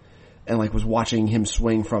Monday, and was watching him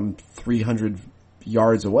swing from 300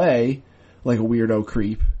 yards away like a weirdo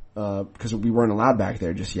creep, because we weren't allowed back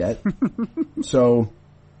there just yet. So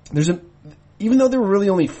even though there were really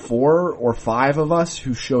only 4 or 5 of us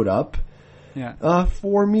who showed up,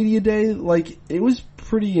 for media day, it was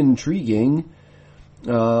pretty intriguing.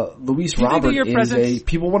 Luis Robert is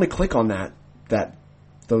people want to click on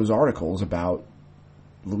those articles about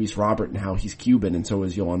Luis Robert and how he's Cuban, and so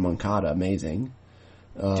is Yoan Moncada. Amazing.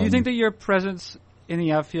 Do you think that your presence in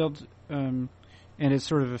the outfield and its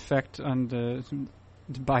sort of effect on the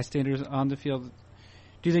bystanders on the field,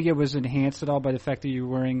 do you think it was enhanced at all by the fact that you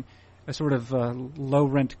were wearing a sort of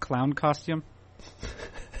low-rent clown costume?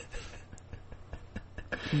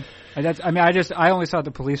 I only saw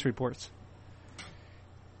the police reports.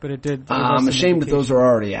 But it did. I'm ashamed that those are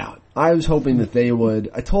already out. I was hoping that they would.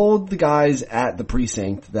 I told the guys at the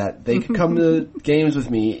precinct that they could come to games with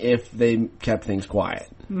me if they kept things quiet.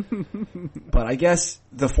 But I guess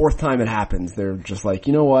the 4th time it happens, they're just like,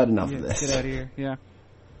 you know what, enough of this. Get out of here. Yeah.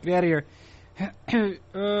 Get out of here.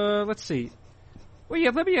 Let's see. Well, yeah,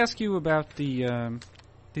 let me ask you about these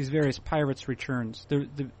various Pirates returns.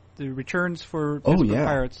 The returns for Pittsburgh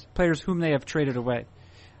Pirates, players whom they have traded away.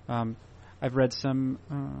 I've read some.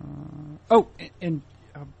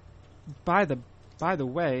 By the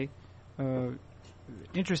way,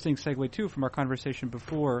 interesting segue too from our conversation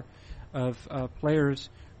before of players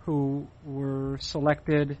who were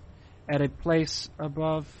selected at a place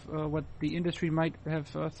above what the industry might have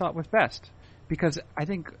thought was best, because I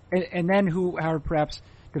think, and then who are perhaps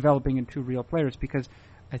developing into real players, because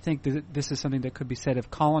I think this is something that could be said of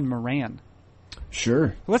Colin Moran.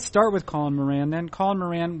 Sure. Let's start with Colin Moran then. Colin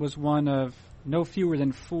Moran was one of no fewer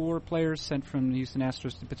than 4 players sent from the Houston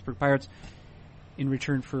Astros to the Pittsburgh Pirates in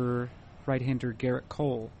return for right-hander Garrett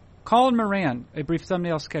Cole. Colin Moran, a brief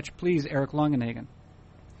thumbnail sketch, please, Eric Longenhagen.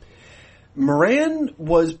 Moran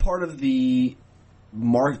was part of the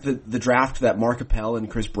draft that Mark Appel and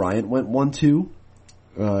Chris Bryant went 1-2,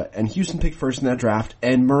 and Houston picked first in that draft,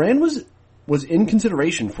 and Moran was in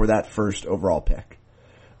consideration for that first overall pick.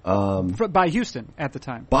 By Houston at the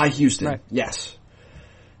time. By Houston, right. Yes.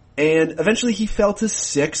 And eventually he fell to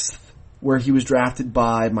 6th, where he was drafted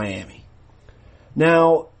by Miami.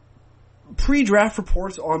 Now, pre-draft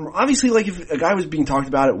reports on, obviously, if a guy was being talked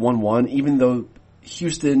about at 1-1, even though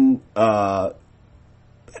Houston has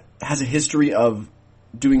a history of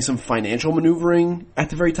doing some financial maneuvering at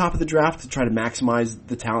the very top of the draft to try to maximize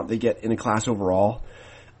the talent they get in a class overall.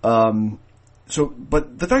 But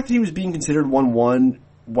the fact that he was being considered 1-1,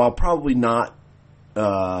 while he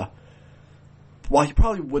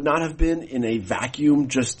probably would not have been in a vacuum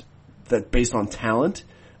just that based on talent,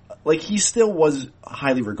 he still was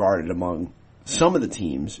highly regarded among some of the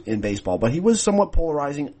teams in baseball, but he was somewhat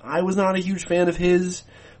polarizing. I was not a huge fan of his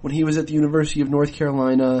when he was at the University of North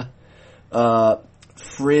Carolina.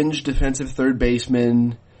 Fringe defensive third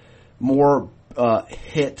baseman, more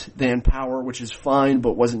hit than power, which is fine,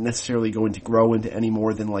 but wasn't necessarily going to grow into any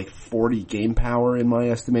more than 40 game power in my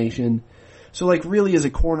estimation. So really as a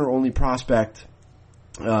corner-only prospect,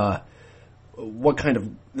 that's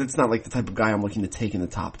not the type of guy I'm looking to take in the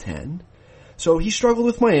top 10. So he struggled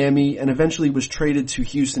with Miami and eventually was traded to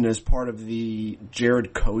Houston as part of the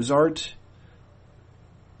Jared Cozart,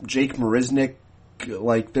 Jake Marisnick.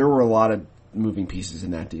 There were a lot of moving pieces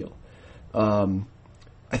in that deal.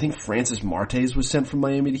 I think Francis Martes was sent from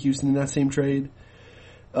Miami to Houston in that same trade.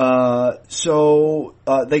 So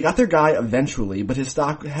they got their guy eventually, but his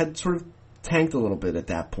stock had sort of tanked a little bit at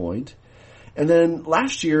that point. And then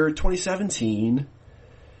last year, 2017,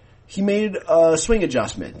 he made a swing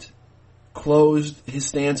adjustment, closed his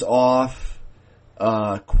stance off,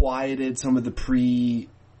 quieted some of the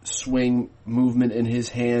pre-swing movement in his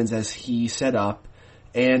hands as he set up.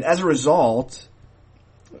 And as a result,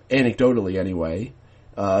 anecdotally anyway,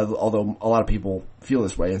 although a lot of people feel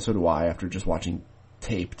this way, and so do I after just watching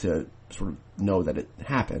tape to sort of know that it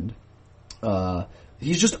happened,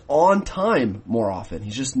 he's just on time more often.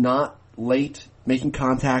 He's just not late making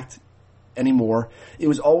contact anymore. It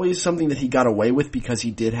was always something that he got away with because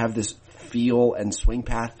he did have this feel and swing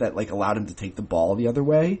path that like allowed him to take the ball the other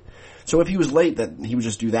way. So if he was late, then he would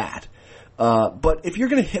just do that. But if you're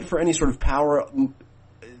going to hit for any sort of power,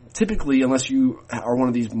 typically, unless you are one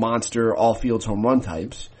of these monster all fields home run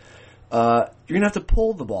types, you're going to have to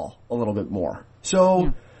pull the ball a little bit more.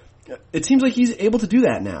 So it seems like he's able to do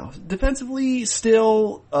that now. Defensively,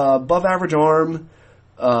 still above average arm,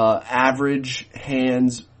 average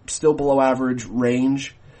hands, still below average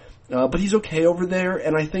range. But he's okay over there,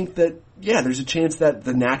 and I think that, there's a chance that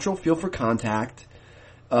the natural feel for contact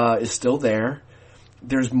is still there.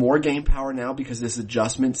 There's more game power now because this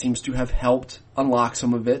adjustment seems to have helped unlock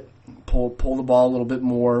some of it, pull the ball a little bit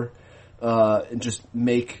more, and just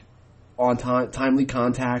make timely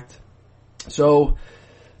contact. So,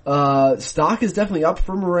 stock is definitely up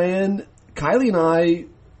for Moran. Kylie and I,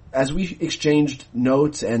 as we exchanged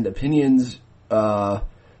notes and opinions, to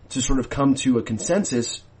sort of come to a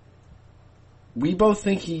consensus, we both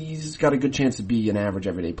think he's got a good chance to be an average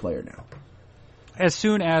everyday player now. As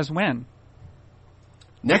soon as when?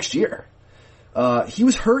 Next year. He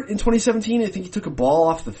was hurt in 2017. I think he took a ball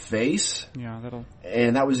off the face. Yeah,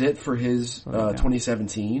 and that was it for his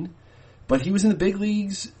 2017. But he was in the big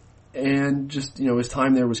leagues, and just, his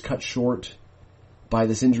time there was cut short by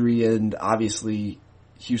this injury, and obviously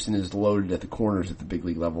Houston is loaded at the corners at the big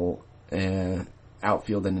league level,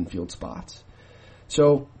 outfield and infield spots.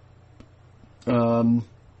 So I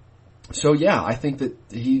think that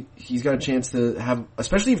he's got a chance to have,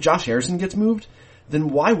 especially if Josh Harrison gets moved, then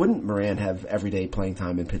why wouldn't Moran have everyday playing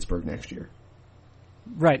time in Pittsburgh next year?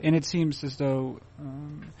 Right, and it seems as though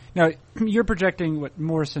now you're projecting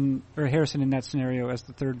Morrison or Harrison in that scenario as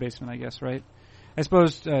the third baseman, I guess, right? I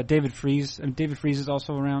suppose David Freese. David Freese is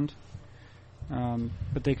also around,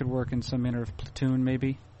 but they could work in some manner of platoon,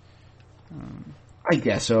 maybe. I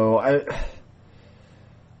guess so.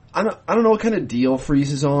 I don't know what kind of deal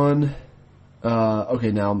Freese is on.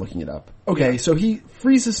 Okay, now I'm looking it up. Okay, so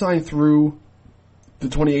Freese is signed through the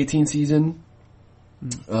 2018 season.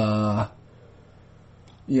 I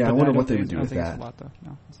wonder what they would do with that. It's a lot, though.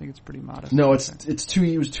 No, I think it's pretty modest. No, it's 2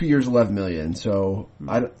 years, 2 years, $11 million. So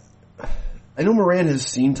I know Moran has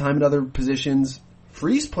seen time at other positions.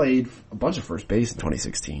 Freese played a bunch of first base in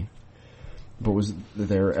 2016, but was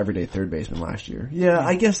their everyday third baseman last year. Yeah,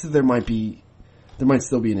 I guess that there might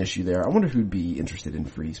still be an issue there. I wonder who'd be interested in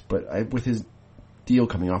Freese, but with his deal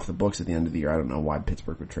coming off the books at the end of the year, I don't know why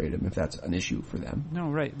Pittsburgh would trade him if that's an issue for them. No,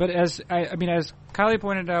 right. But as Kylie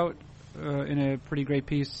pointed out in a pretty great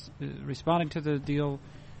piece, responding to the deal,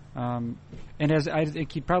 and as I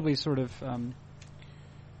think he probably sort of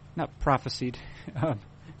not prophesied,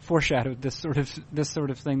 foreshadowed this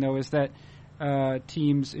sort of thing, though, is that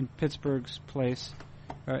teams in Pittsburgh's place,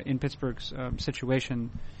 in Pittsburgh's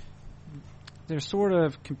situation, they're sort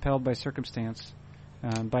of compelled by circumstance,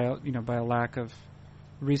 by a lack of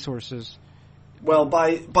resources. Well,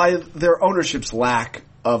 by their ownership's lack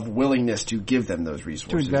of willingness to give them those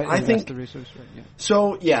resources. I think the resource, right, yeah.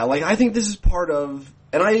 So I think this is part of,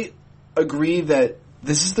 and I agree that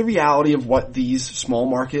this is the reality of what these small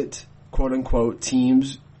market quote unquote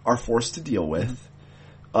teams are forced to deal with.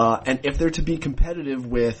 And if they're to be competitive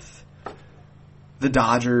with the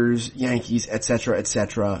Dodgers, Yankees, et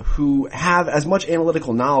cetera, who have as much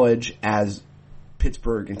analytical knowledge as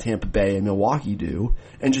Pittsburgh and Tampa Bay and Milwaukee do,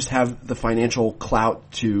 and just have the financial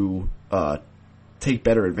clout to take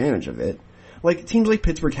better advantage of it. Like, teams like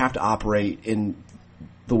Pittsburgh have to operate in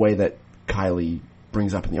the way that Kylie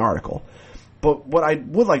brings up in the article. But what I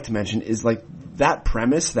would like to mention is, like, that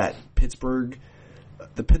premise that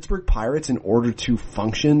the Pittsburgh Pirates, in order to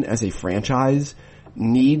function as a franchise,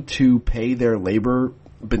 need to pay their labor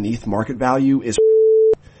beneath market value is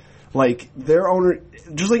like their owner,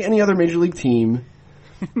 just like any other major league team,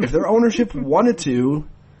 if their ownership wanted to,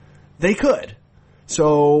 they could.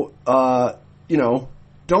 So,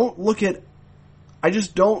 don't look at, I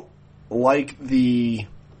just don't like the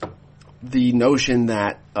notion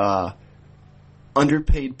that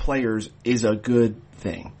underpaid players is a good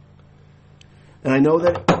thing. And I know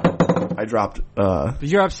that I dropped.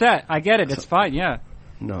 You're upset. I get it. It's fine. Yeah.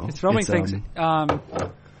 No. It's filming things.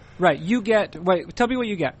 Right. You get. Wait. Tell me what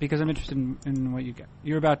you get, because I'm interested in what you get.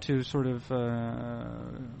 You're about to sort of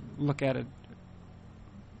look at it.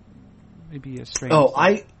 maybe a strange. Oh,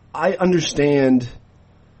 I understand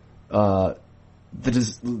the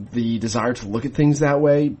desire to look at things that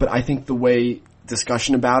way, but I think the way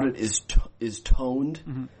discussion about it is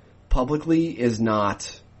toned publicly is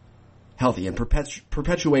not healthy and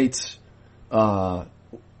perpetuates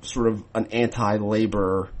sort of an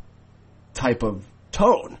anti-labor type of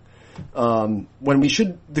tone. When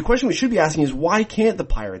the question we should be asking is, why can't the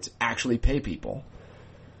Pirates actually pay people?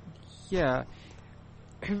 Yeah.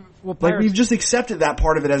 Well, like, we've just accepted that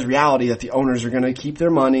part of it as reality, that the owners are going to keep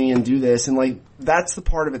their money and do this, and like that's the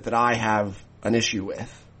part of it that I have an issue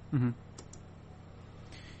with. Mm-hmm.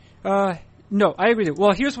 No, I agree.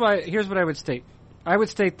 Well, here's what I would state. I would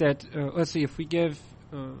state that let's see, if we give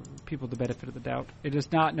people the benefit of the doubt, it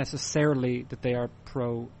is not necessarily that they are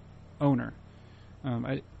pro-owner.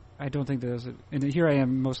 I don't think there's and here I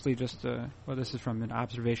am mostly just this is from an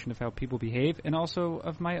observation of how people behave, and also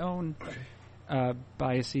of my own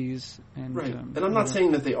biases. And right. And I'm not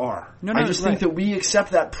saying that they are. No, I just think that we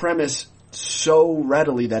accept that premise so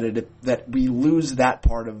readily that we lose that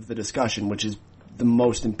part of the discussion, which is the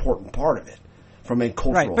most important part of it from a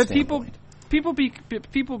cultural standpoint.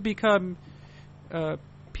 People become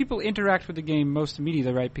people interact with the game most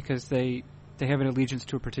immediately, right? Because they have an allegiance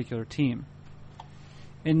to a particular team.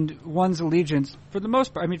 And one's allegiance, for the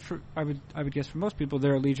most part, I would guess for most people,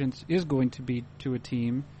 their allegiance is going to be to a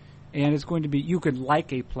team, and it's going to be, you could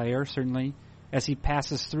like a player certainly as he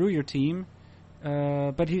passes through your team,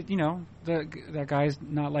 but that guy's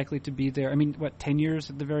not likely to be there. 10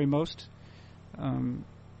 years at the very most, and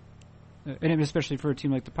especially for a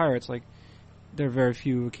team like the Pirates, like there are very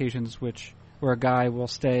few occasions where a guy will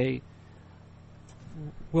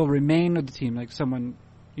remain with the team, like someone,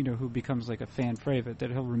 who becomes like a fan favorite, that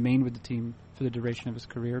he'll remain with the team for the duration of his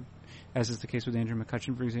career, as is the case with Andrew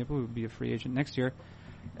McCutchen, for example, who would be a free agent next year.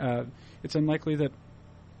 It's unlikely that,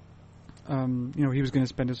 he was going to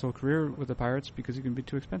spend his whole career with the Pirates because he can be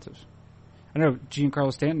too expensive. I know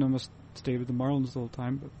Giancarlo Stanton almost stayed with the Marlins the whole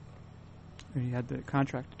time, but he had the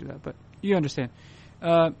contract to do that, but you understand.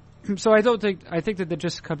 So I think that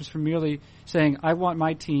just comes from merely saying, I want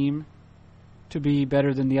my team to be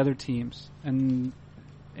better than the other teams, and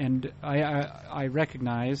I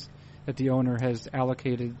recognize that the owner has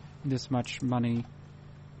allocated this much money.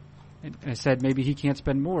 And I said maybe he can't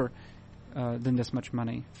spend more than this much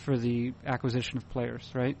money for the acquisition of players,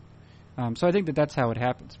 right? So I think that that's how it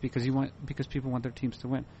happens because people want their teams to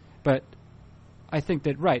win. But I think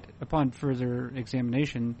that upon further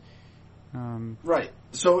examination, right.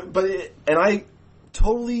 So, and I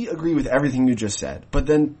totally agree with everything you just said. But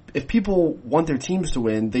then, if people want their teams to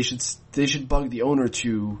win, they should bug the owner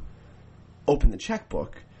to open the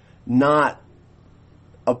checkbook, not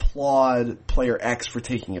applaud player X for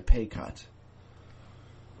taking a pay cut.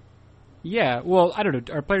 Yeah, well, I don't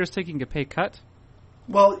know. Are players taking a pay cut?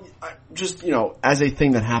 Well, just, as a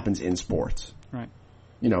thing that happens in sports. Right.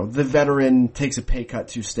 The veteran takes a pay cut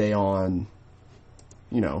to stay on,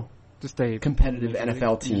 to stay competitive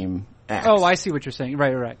NFL team X. Oh, I see what you're saying.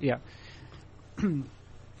 Right, yeah. I think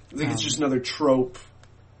it's just another trope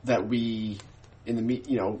that we,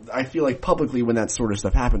 I feel like publicly when that sort of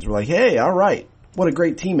stuff happens, we're like, hey, all right, what a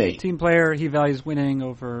great teammate. Team player, he values winning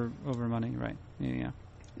over money, right? Yeah.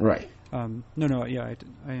 Right. No, yeah,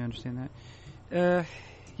 I understand that.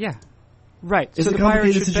 Yeah. Right. It's a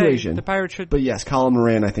complicated situation. The Pirate should. But yes, Colin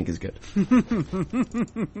Moran I think is good.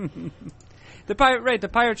 The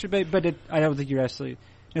Pirate should be, but I don't think you're actually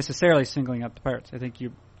necessarily singling out the Pirates. I think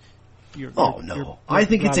you're I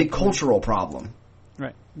think it's a cultural problem.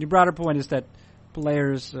 Right. Your broader point is that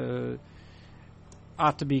players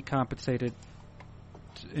ought to be compensated,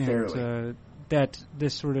 and that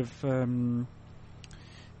this sort of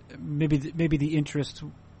maybe the interest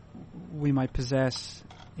we might possess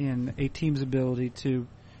in a team's ability to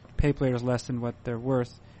pay players less than what they're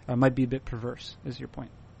worth might be a bit perverse. Is your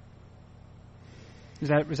point? Is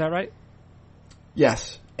that right?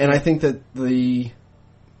 Yes, and I think that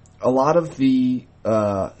a lot of the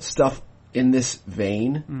stuff in this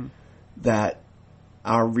vein that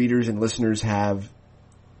our readers and listeners have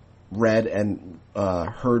read and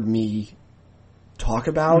heard me talk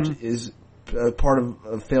about is part of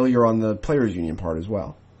a failure on the Players Union part as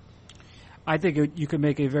well. I think you could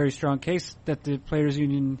make a very strong case that the Players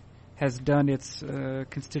Union has done its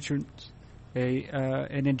constituents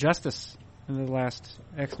an injustice in the last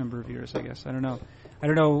X number of years, I guess. I don't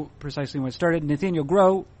know precisely when it started. Nathaniel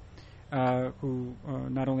Groh, who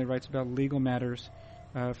not only writes about legal matters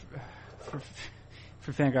for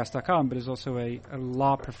Fangraphs.com, but is also a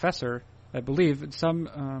law professor, I believe, in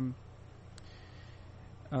some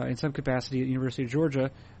capacity at the University of Georgia.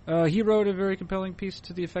 He wrote a very compelling piece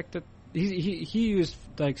to the effect that he used,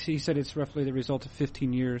 like he said, it's roughly the result of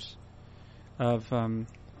 15 years of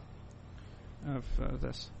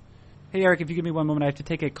this. Hey, Eric, if you give me one moment, I have to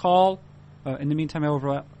take a call. In the meantime, I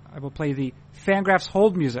will play the Fangraphs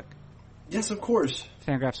hold music. Yes, of course.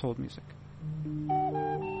 Fangraphs hold music.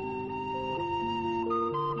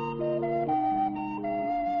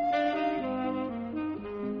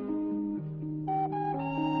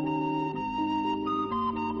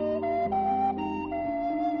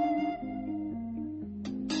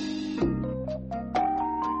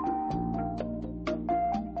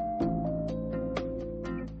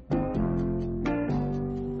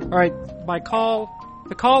 All right,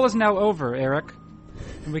 the call is now over, Eric,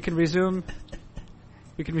 and we can resume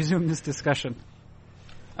this discussion.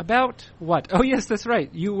 About what? Oh, yes, that's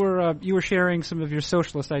right. You were sharing some of your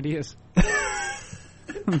socialist ideas,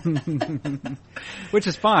 which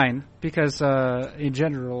is fine because in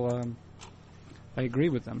general, I agree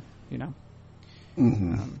with them. You know,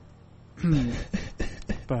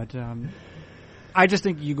 but I just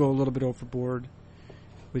think you go a little bit overboard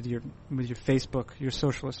with your Facebook, your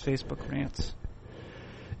socialist Facebook rants.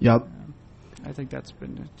 Yep. I think that's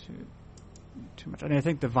been too much, and I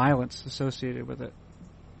think the violence associated with it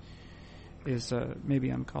is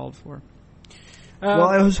maybe uncalled for. Well,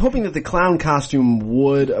 I was hoping that the clown costume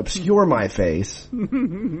would obscure my face.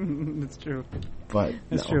 That's true. But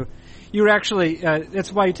that's true. You were actually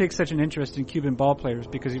that's why you take such an interest in Cuban ball players,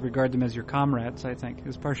 because you regard them as your comrades. I think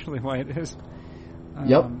is partially why it is.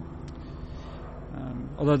 Yep.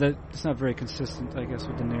 Although that's not very consistent, I guess,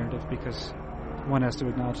 with the narrative, because one has to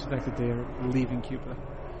acknowledge the fact that they are leaving Cuba.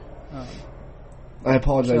 I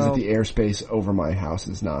apologize that the airspace over my house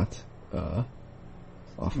is not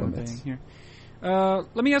off limits. Here.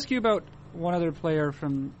 Let me ask you about one other player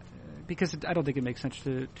because I don't think it makes sense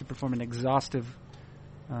to perform an exhaustive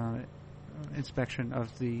inspection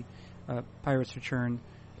of the Pirates' return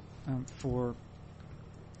for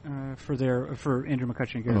Andrew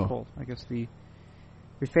McCutchen and Garrett Cole. I guess the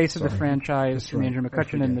face of the franchise from Andrew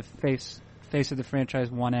McCutchen and the face of the franchise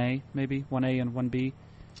 1A, maybe 1A and 1B.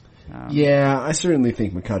 Yeah, I certainly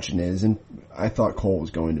think McCutchen is, and I thought Cole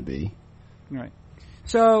was going to be. Right.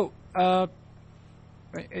 So McCutchen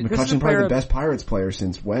probably the best Pirates player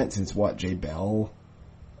since what? Jay Bell,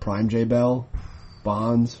 prime Jay Bell,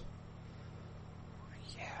 Bonds.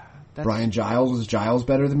 Yeah. Brian Giles, was Giles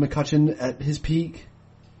better than McCutchen at his peak?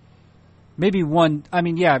 Maybe one. I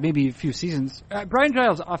mean, yeah, maybe a few seasons. Brian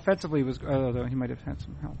Giles offensively was, although he might have had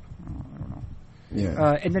some help. I don't know.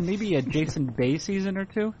 Yeah. And then maybe a Jason Bay season or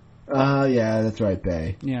two. Yeah, that's right,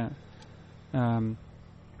 Bay. Yeah.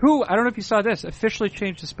 Who, I don't know if you saw this, officially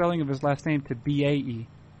changed the spelling of his last name to B-A-E.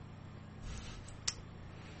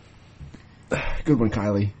 Good one,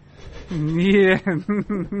 Kylie. Yeah.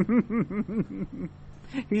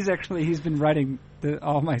 He's been writing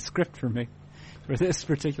all my script for me for this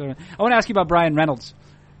particular. I want to ask you about Brian Reynolds.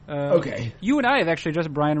 Okay. You and I have actually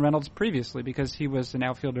addressed Brian Reynolds previously because he was an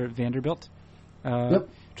outfielder at Vanderbilt. Yep.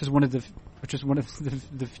 Which is one of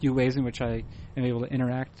the few ways in which I am able to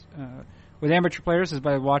interact with amateur players is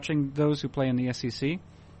by watching those who play in the SEC.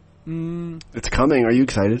 It's coming. Are you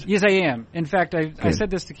excited? Yes, I am. In fact, I said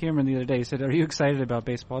this to Cameron the other day. He said, "Are you excited about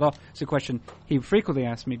baseball at all?" It's a question he frequently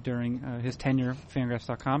asked me during his tenure at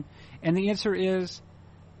Fangraphs.com, and the answer is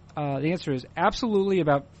absolutely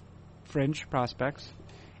about fringe prospects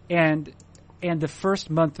and the first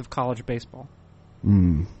month of college baseball.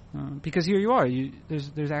 Because here you are,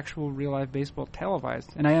 there's actual real life baseball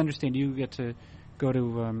televised, and I understand you get to go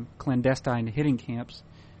to clandestine hitting camps,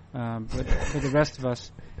 but for the rest of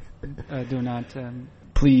us do not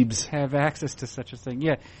plebes have access to such a thing.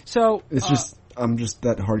 Yeah, so it's just I'm just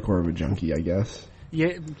that hardcore of a junkie, I guess.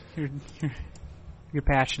 Yeah, you're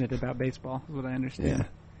passionate about baseball, is what I understand. Yeah,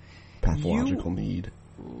 pathological need.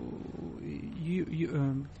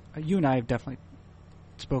 You and I have definitely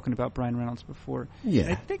spoken about Brian Reynolds before.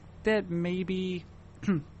 Yeah, I think that maybe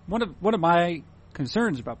one of my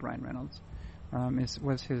concerns about Brian Reynolds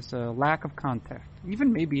was his lack of contact,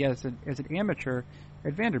 even maybe as an amateur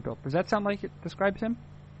at Vanderbilt. Does that sound like it describes him?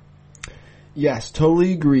 Yes,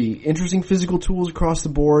 totally agree. Interesting physical tools across the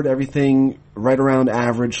board. Everything right around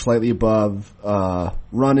average, slightly above.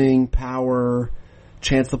 Running, power,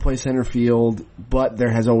 chance to play center field, but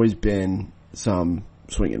there has always been some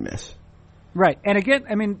swing and miss. Right, and again,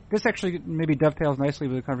 I mean, this actually maybe dovetails nicely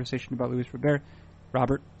with the conversation about Luis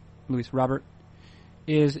Robert.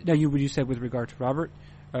 Now you said with regard to Robert,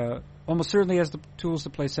 almost certainly has the tools to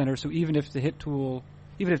play center. So even if the hit tool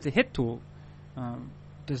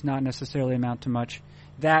does not necessarily amount to much,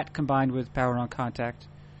 that combined with power on contact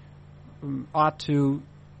ought to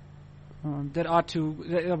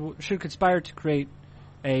that should conspire to create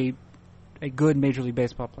a good Major League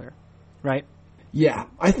Baseball player, right? Yeah,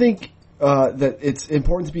 I think that it's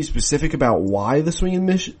important to be specific about why the swing and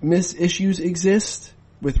miss issues exist.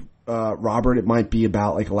 With Robert, it might be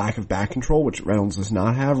about like a lack of bat control, which Reynolds does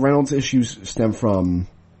not have. Reynolds' issues stem from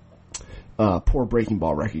poor breaking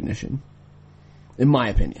ball recognition, in my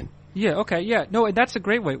opinion. Yeah. Okay. Yeah. No, that's a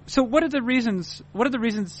great way. So, what are the reasons? What are the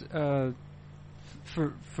reasons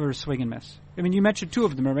for swing and miss? I mean, you mentioned two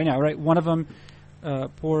of them right now, right? One of them,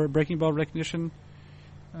 poor breaking ball recognition,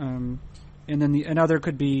 and then another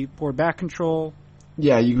could be poor bat control.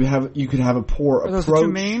 Yeah, you could have a poor approach. Are those the two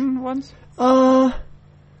main ones?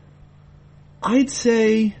 I'd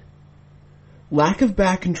say lack of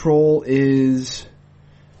bat control is.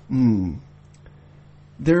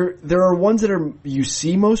 There are ones that you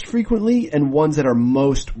see most frequently, and ones that are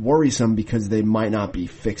most worrisome because they might not be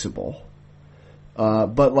fixable.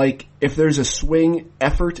 But like, if there's a swing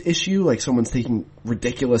effort issue, like someone's taking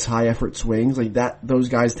ridiculous high effort swings, like that, those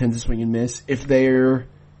guys tend to swing and miss. If they're,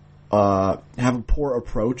 have a poor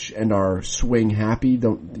approach and are swing happy,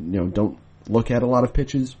 don't look at a lot of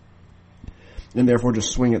pitches, and therefore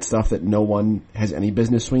just swing at stuff that no one has any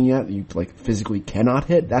business swinging at, you like physically cannot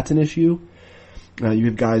hit, that's an issue. You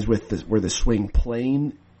have guys where the swing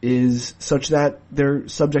plane is such that they're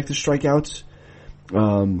subject to strikeouts.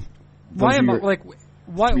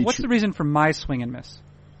 What's the reason for my swing and miss?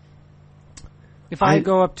 If I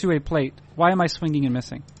go up to a plate, why am I swinging and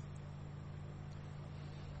missing?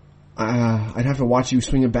 I'd have to watch you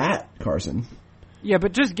swing a bat, Carson. Yeah,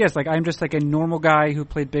 but just guess. Like, I'm just like a normal guy who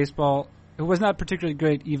played baseball, who was not particularly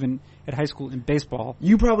great even at high school in baseball.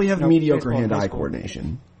 You probably have mediocre hand-eye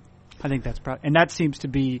coordination. I think that's probably, and that seems to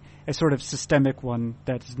be a sort of systemic one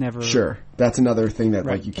that's never. Sure, that's another thing that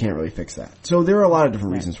like you can't really fix that. So there are a lot of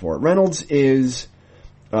different reasons for it. Reynolds is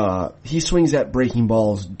he swings at breaking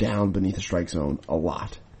balls down beneath the strike zone a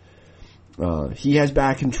lot. He has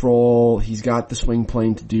bat control. He's got the swing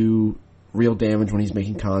plane to do real damage when he's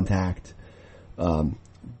making contact.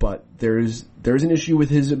 But there's an issue with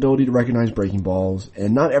his ability to recognize breaking balls,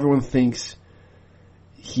 and not everyone thinks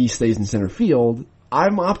he stays in center field.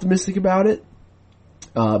 I'm optimistic about it,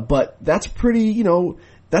 but that's pretty,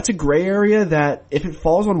 that's a gray area that if it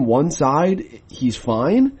falls on one side, he's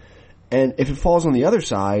fine, and if it falls on the other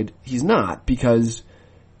side, he's not, because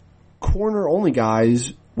corner-only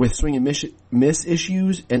guys with swing and miss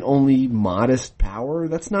issues and only modest power,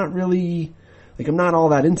 that's not really, like, I'm not all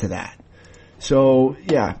that into that. So,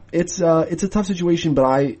 yeah, it's a tough situation, but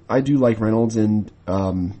I do like Reynolds, and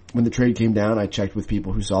when the trade came down, I checked with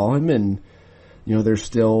people who saw him, and there's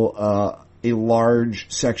still a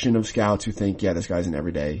large section of scouts who think, yeah, this guy's an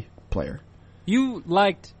everyday player. You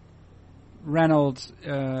liked Reynolds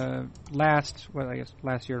last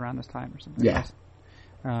year around this time or something. Yeah.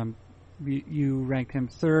 You ranked him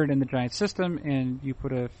third in the Giants system, and you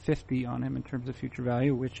put a 50 on him in terms of future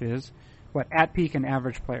value, which is, at peak and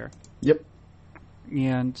average player. Yep.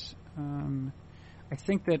 And I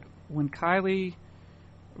think that when Kiley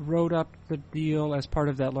wrote up the deal as part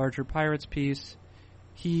of that larger Pirates piece,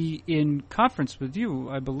 he, in conference with you,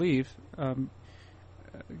 I believe,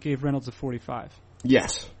 gave Reynolds a 45.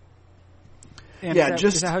 Yes. And that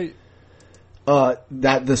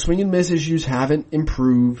the swing and miss issues haven't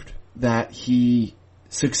improved, that he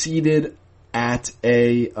succeeded at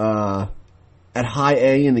high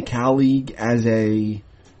A in the Cal League as a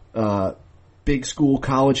big school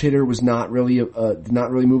college hitter, was not really did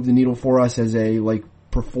not really move the needle for us as a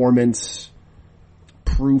performance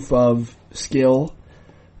proof of skill.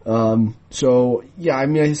 So yeah, I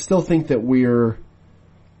mean, I still think that we're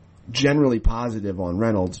generally positive on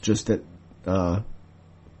Reynolds, just that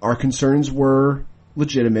our concerns were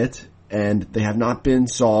legitimate and they have not been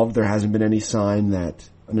solved. There hasn't been any sign that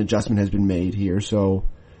an adjustment has been made here. So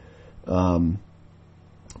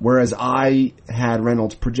whereas I had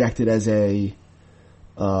Reynolds projected as a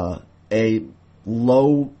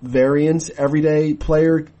low variance everyday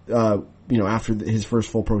player, after his first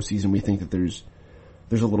full pro season, we think that there's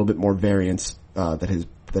a little bit more variance that his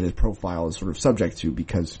profile is sort of subject to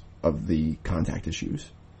because of the contact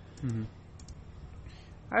issues. Mm-hmm.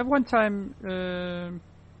 I have one time. Do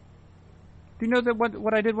you know that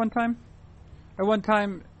what I did one time? I one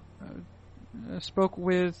time spoke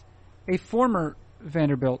with a former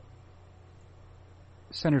Vanderbilt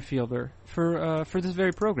center fielder for this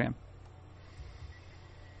very program.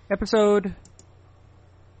 Episode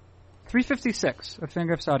 356 of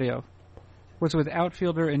Fangraphs Audio was with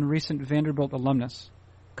outfielder and recent Vanderbilt alumnus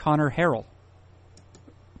Connor Harrell.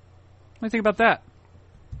 What do you think about that?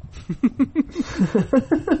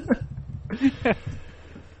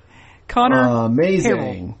 Connor amazing.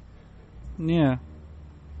 Harrell. Yeah.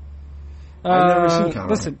 I've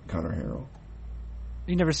never seen Connor Harrell.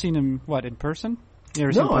 You never seen him, what, in person? You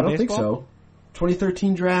never seen him No, play I don't baseball? think so.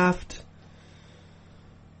 2013 draft.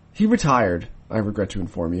 He retired, I regret to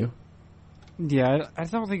inform you. Yeah, I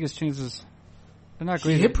don't think his chances are not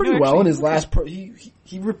great. He hit pretty well in his last...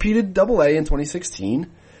 He repeated Double A in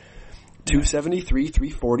 2016. 273,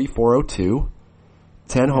 340, 402.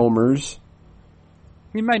 10 homers.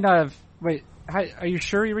 He might not have... Wait, are you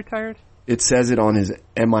sure he retired? It says it on his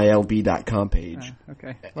MILB.com page.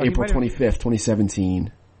 Okay. Well, April 25th,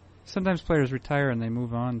 2017. Sometimes players retire and they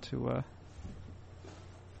move on to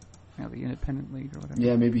the independent league or whatever.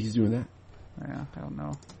 Yeah, maybe he's doing that. Yeah, I don't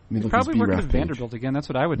know. He's probably working at Vanderbilt again. That's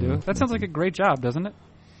what I would do. That sounds like a great job, doesn't it?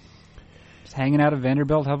 Just hanging out at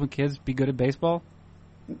Vanderbilt, helping kids be good at baseball.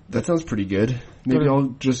 That sounds pretty good. Maybe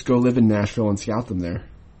I'll just go live in Nashville and scout them there.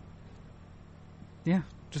 Yeah,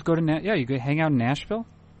 just go to you go hang out in Nashville.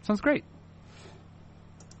 Sounds great.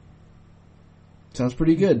 Sounds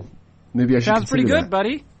pretty good. Maybe I should. Sounds pretty good, that.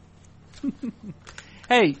 buddy.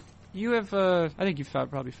 Hey, you have. I think you've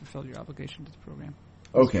probably fulfilled your obligation to the program.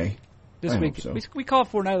 Okay. This week, so. we call it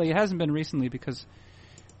fortnightly. It hasn't been recently because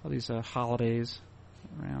all these holidays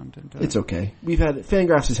around. And, it's okay.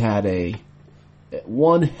 Fangraphs has had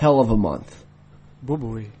one hell of a month. Oh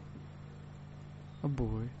boy.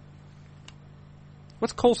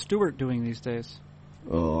 What's Cole Stewart doing these days?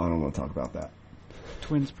 Oh, I don't want to talk about that.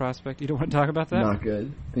 Twins prospect. You don't want to talk about that? Not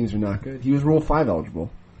good. Things are not good. He was Rule 5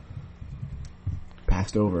 eligible.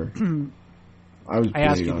 Passed over. I was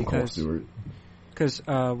big on Cole Stewart. Because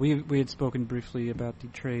we had spoken briefly about the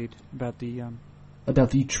trade, about the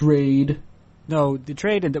trade. No, the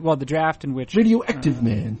trade and the draft in which Radioactive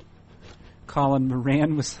Man. Colin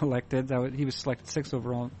Moran was selected. He was selected 6th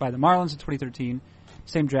overall by the Marlins in 2013.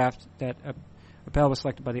 Same draft that Appel was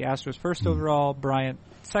selected by the Astros 1st overall, Bryant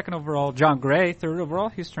 2nd overall, John Gray 3rd overall.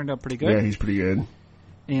 He's turned out pretty good. Yeah, he's pretty good.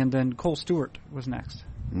 And then Cole Stewart was next.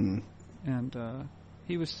 Mm. And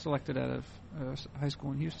he was selected out of high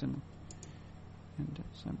school in Houston. And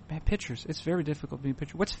some pitchers. It's very difficult being a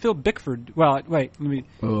pitcher. What's Phil Bickford? Well, wait,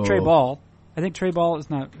 Trey Ball. I think Trey Ball has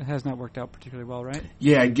not worked out particularly well, right?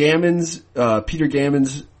 Yeah, Peter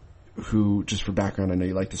Gammons, who, just for background, I know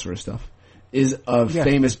you like this sort of stuff, is a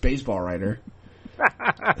famous baseball writer.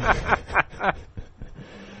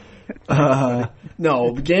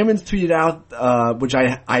 No, Gammons tweeted out, which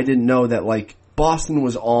I didn't know, that Boston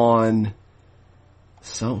was on.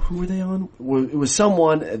 Who were they on? It was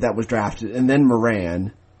someone that was drafted, and then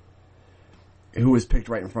Moran, who was picked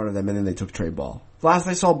right in front of them, and then they took Trey Ball. Last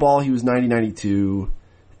I saw Ball, he was 90-92,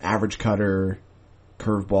 average cutter,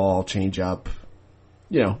 curveball, changeup.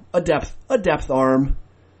 A depth arm.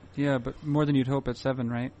 Yeah, but more than you'd hope at 7,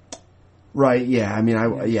 right? Right. Yeah. I mean,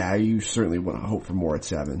 you certainly want to hope for more at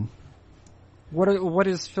 7. What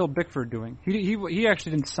is Phil Bickford doing? He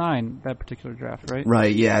actually didn't sign that particular draft, right?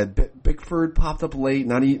 Right. Yeah. Bickford popped up late.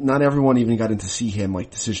 Not everyone even got in to see him,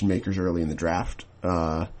 decision makers early in the draft.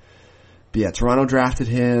 But yeah, Toronto drafted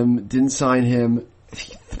him, didn't sign him.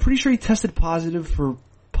 Pretty sure he tested positive for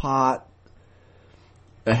pot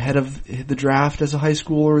ahead of the draft as a high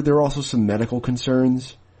schooler. There were also some medical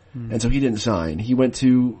concerns, and so he didn't sign. He went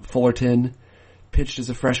to Fullerton, pitched as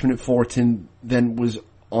a freshman at Fullerton, then was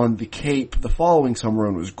on the Cape the following summer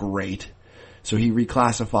and was great. So he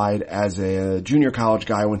reclassified as a junior college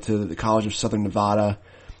guy, went to the College of Southern Nevada,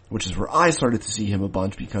 which is where I started to see him a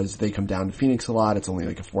bunch because they come down to Phoenix a lot. It's only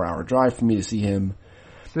a 4-hour drive for me to see him.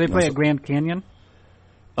 Do they play at Grand Canyon?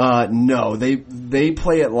 No, they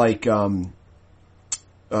play at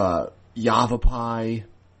Yavapai,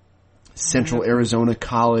 Central Arizona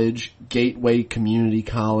College, Gateway Community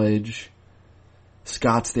College,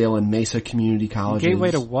 Scottsdale and Mesa Community Colleges.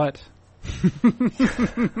 Gateway to what?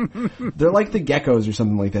 They're like the Geckos or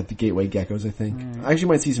something like that, the Gateway Geckos, I think. Right. I actually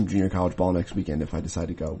might see some junior college ball next weekend if I decide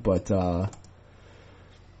to go. But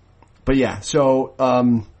yeah, so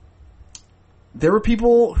there were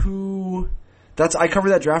people who... I covered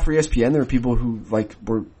that draft for ESPN. There were people who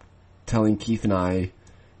were telling Keith and I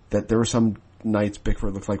that there were some nights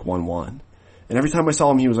Bickford looked like 1-1. And every time I saw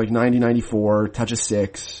him, he was 90-94, touch of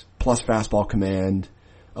 6, plus fastball command,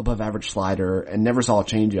 above average slider, and never saw a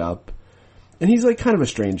changeup. And he's kind of a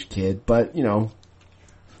strange kid, but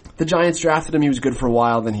the Giants drafted him. He was good for a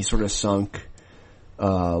while, then he sort of sunk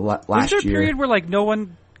last year. Was there a period where no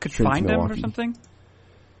one could find him or something?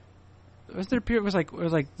 Was there a period? It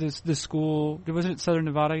was this school? Was it Southern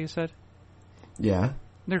Nevada? You said. Yeah.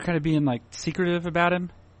 They're kind of being secretive about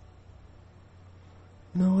him.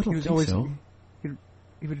 No, I don't think so.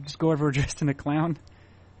 He would just go over dressed in a clown.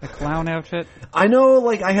 a clown outfit. I know,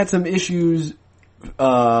 like, I had some issues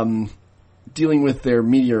dealing with their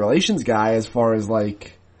media relations guy as far as,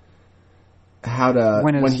 like, how to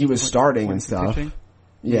when he was starting and stuff. Pitching?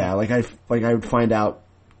 Yeah, like I would find out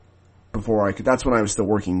before I could. That's when I was still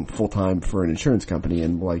working full time for an insurance company,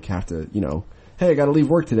 and like have to, you know, hey, I got to leave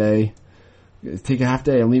work today. Take a half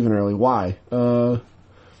day. I'm leaving early. Why? What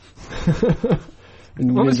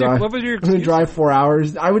was your I'm going to drive 4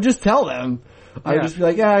 hours. I would just tell them. Yeah. I would just be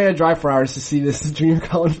like, yeah, I got to drive 4 hours to see this junior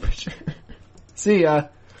college pitcher. See ya.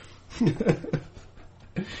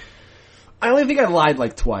 I only think I lied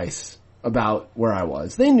like twice about where I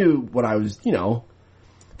was. They knew what I was, you know.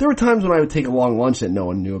 There were times when I would take a long lunch that no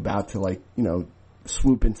one knew about to, like, you know,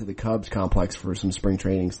 swoop into the Cubs complex for some spring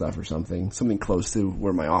training stuff or something close to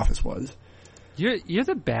where my office was. You're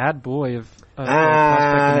the bad boy of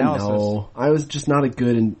prospect analysis. No. I was just not a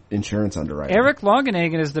good insurance underwriter. Eric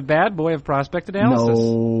Longenhagen is the bad boy of prospect analysis.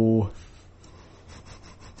 No.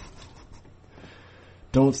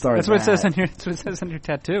 Don't start That's what it says on your. That's what it says on your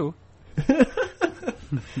tattoo.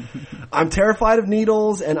 I'm terrified of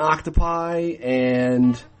needles and octopi,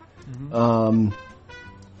 and I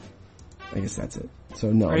guess that's it. So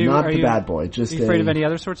no, not the bad boy. Just are you afraid of any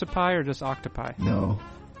other sorts of pie, or just octopi? No,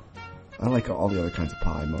 I like all the other kinds of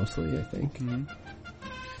pie mostly. I think. Mm-hmm.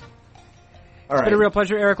 All right, it's been a real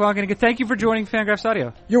pleasure, Eric Longenhagen. Thank you for joining Fangraphs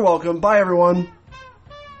Audio. You're welcome. Bye, everyone.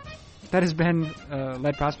 That has been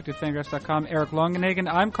Lead Prospect at Fangraphs.com. Eric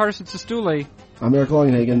Longenhagen. I'm Carson Sestouli. I'm Eric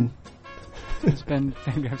Longenhagen. It's been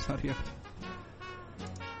Fangraphs Audio.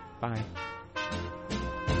 Bye.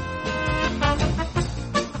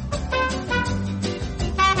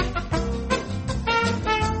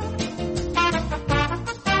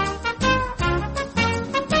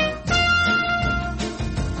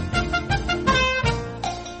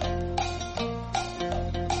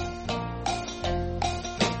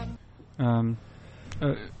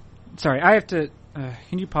 Sorry, I have to.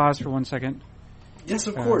 Can you pause for 1 second? Yes,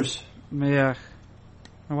 of course. My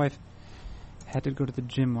wife had to go to the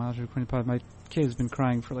gym while I was recording the pod. My kid has been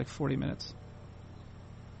crying for like 40 minutes.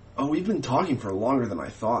 Oh, we've been talking for longer than I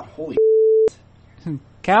thought. Holy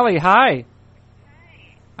Callie, hi.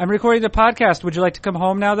 I'm recording the podcast. Would you like to come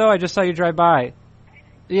home now, though? I just saw you drive by.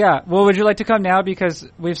 Yeah. Well, would you like to come now? Because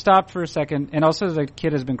we've stopped for a second, and also the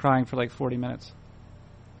kid has been crying for like 40 minutes.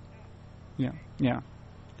 Yeah.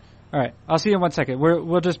 All right. I'll see you in 1 second.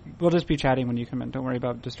 We'll just be chatting when you come in. Don't worry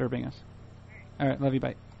about disturbing us. All right. Love you.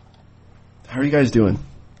 Bye. How are you guys doing?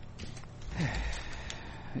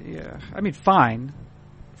 Yeah. I mean, fine.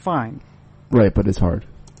 Right, but it's hard.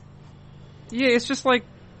 Yeah, it's just like...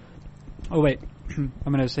 Oh, wait. I'm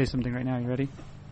going to say something right now. You ready?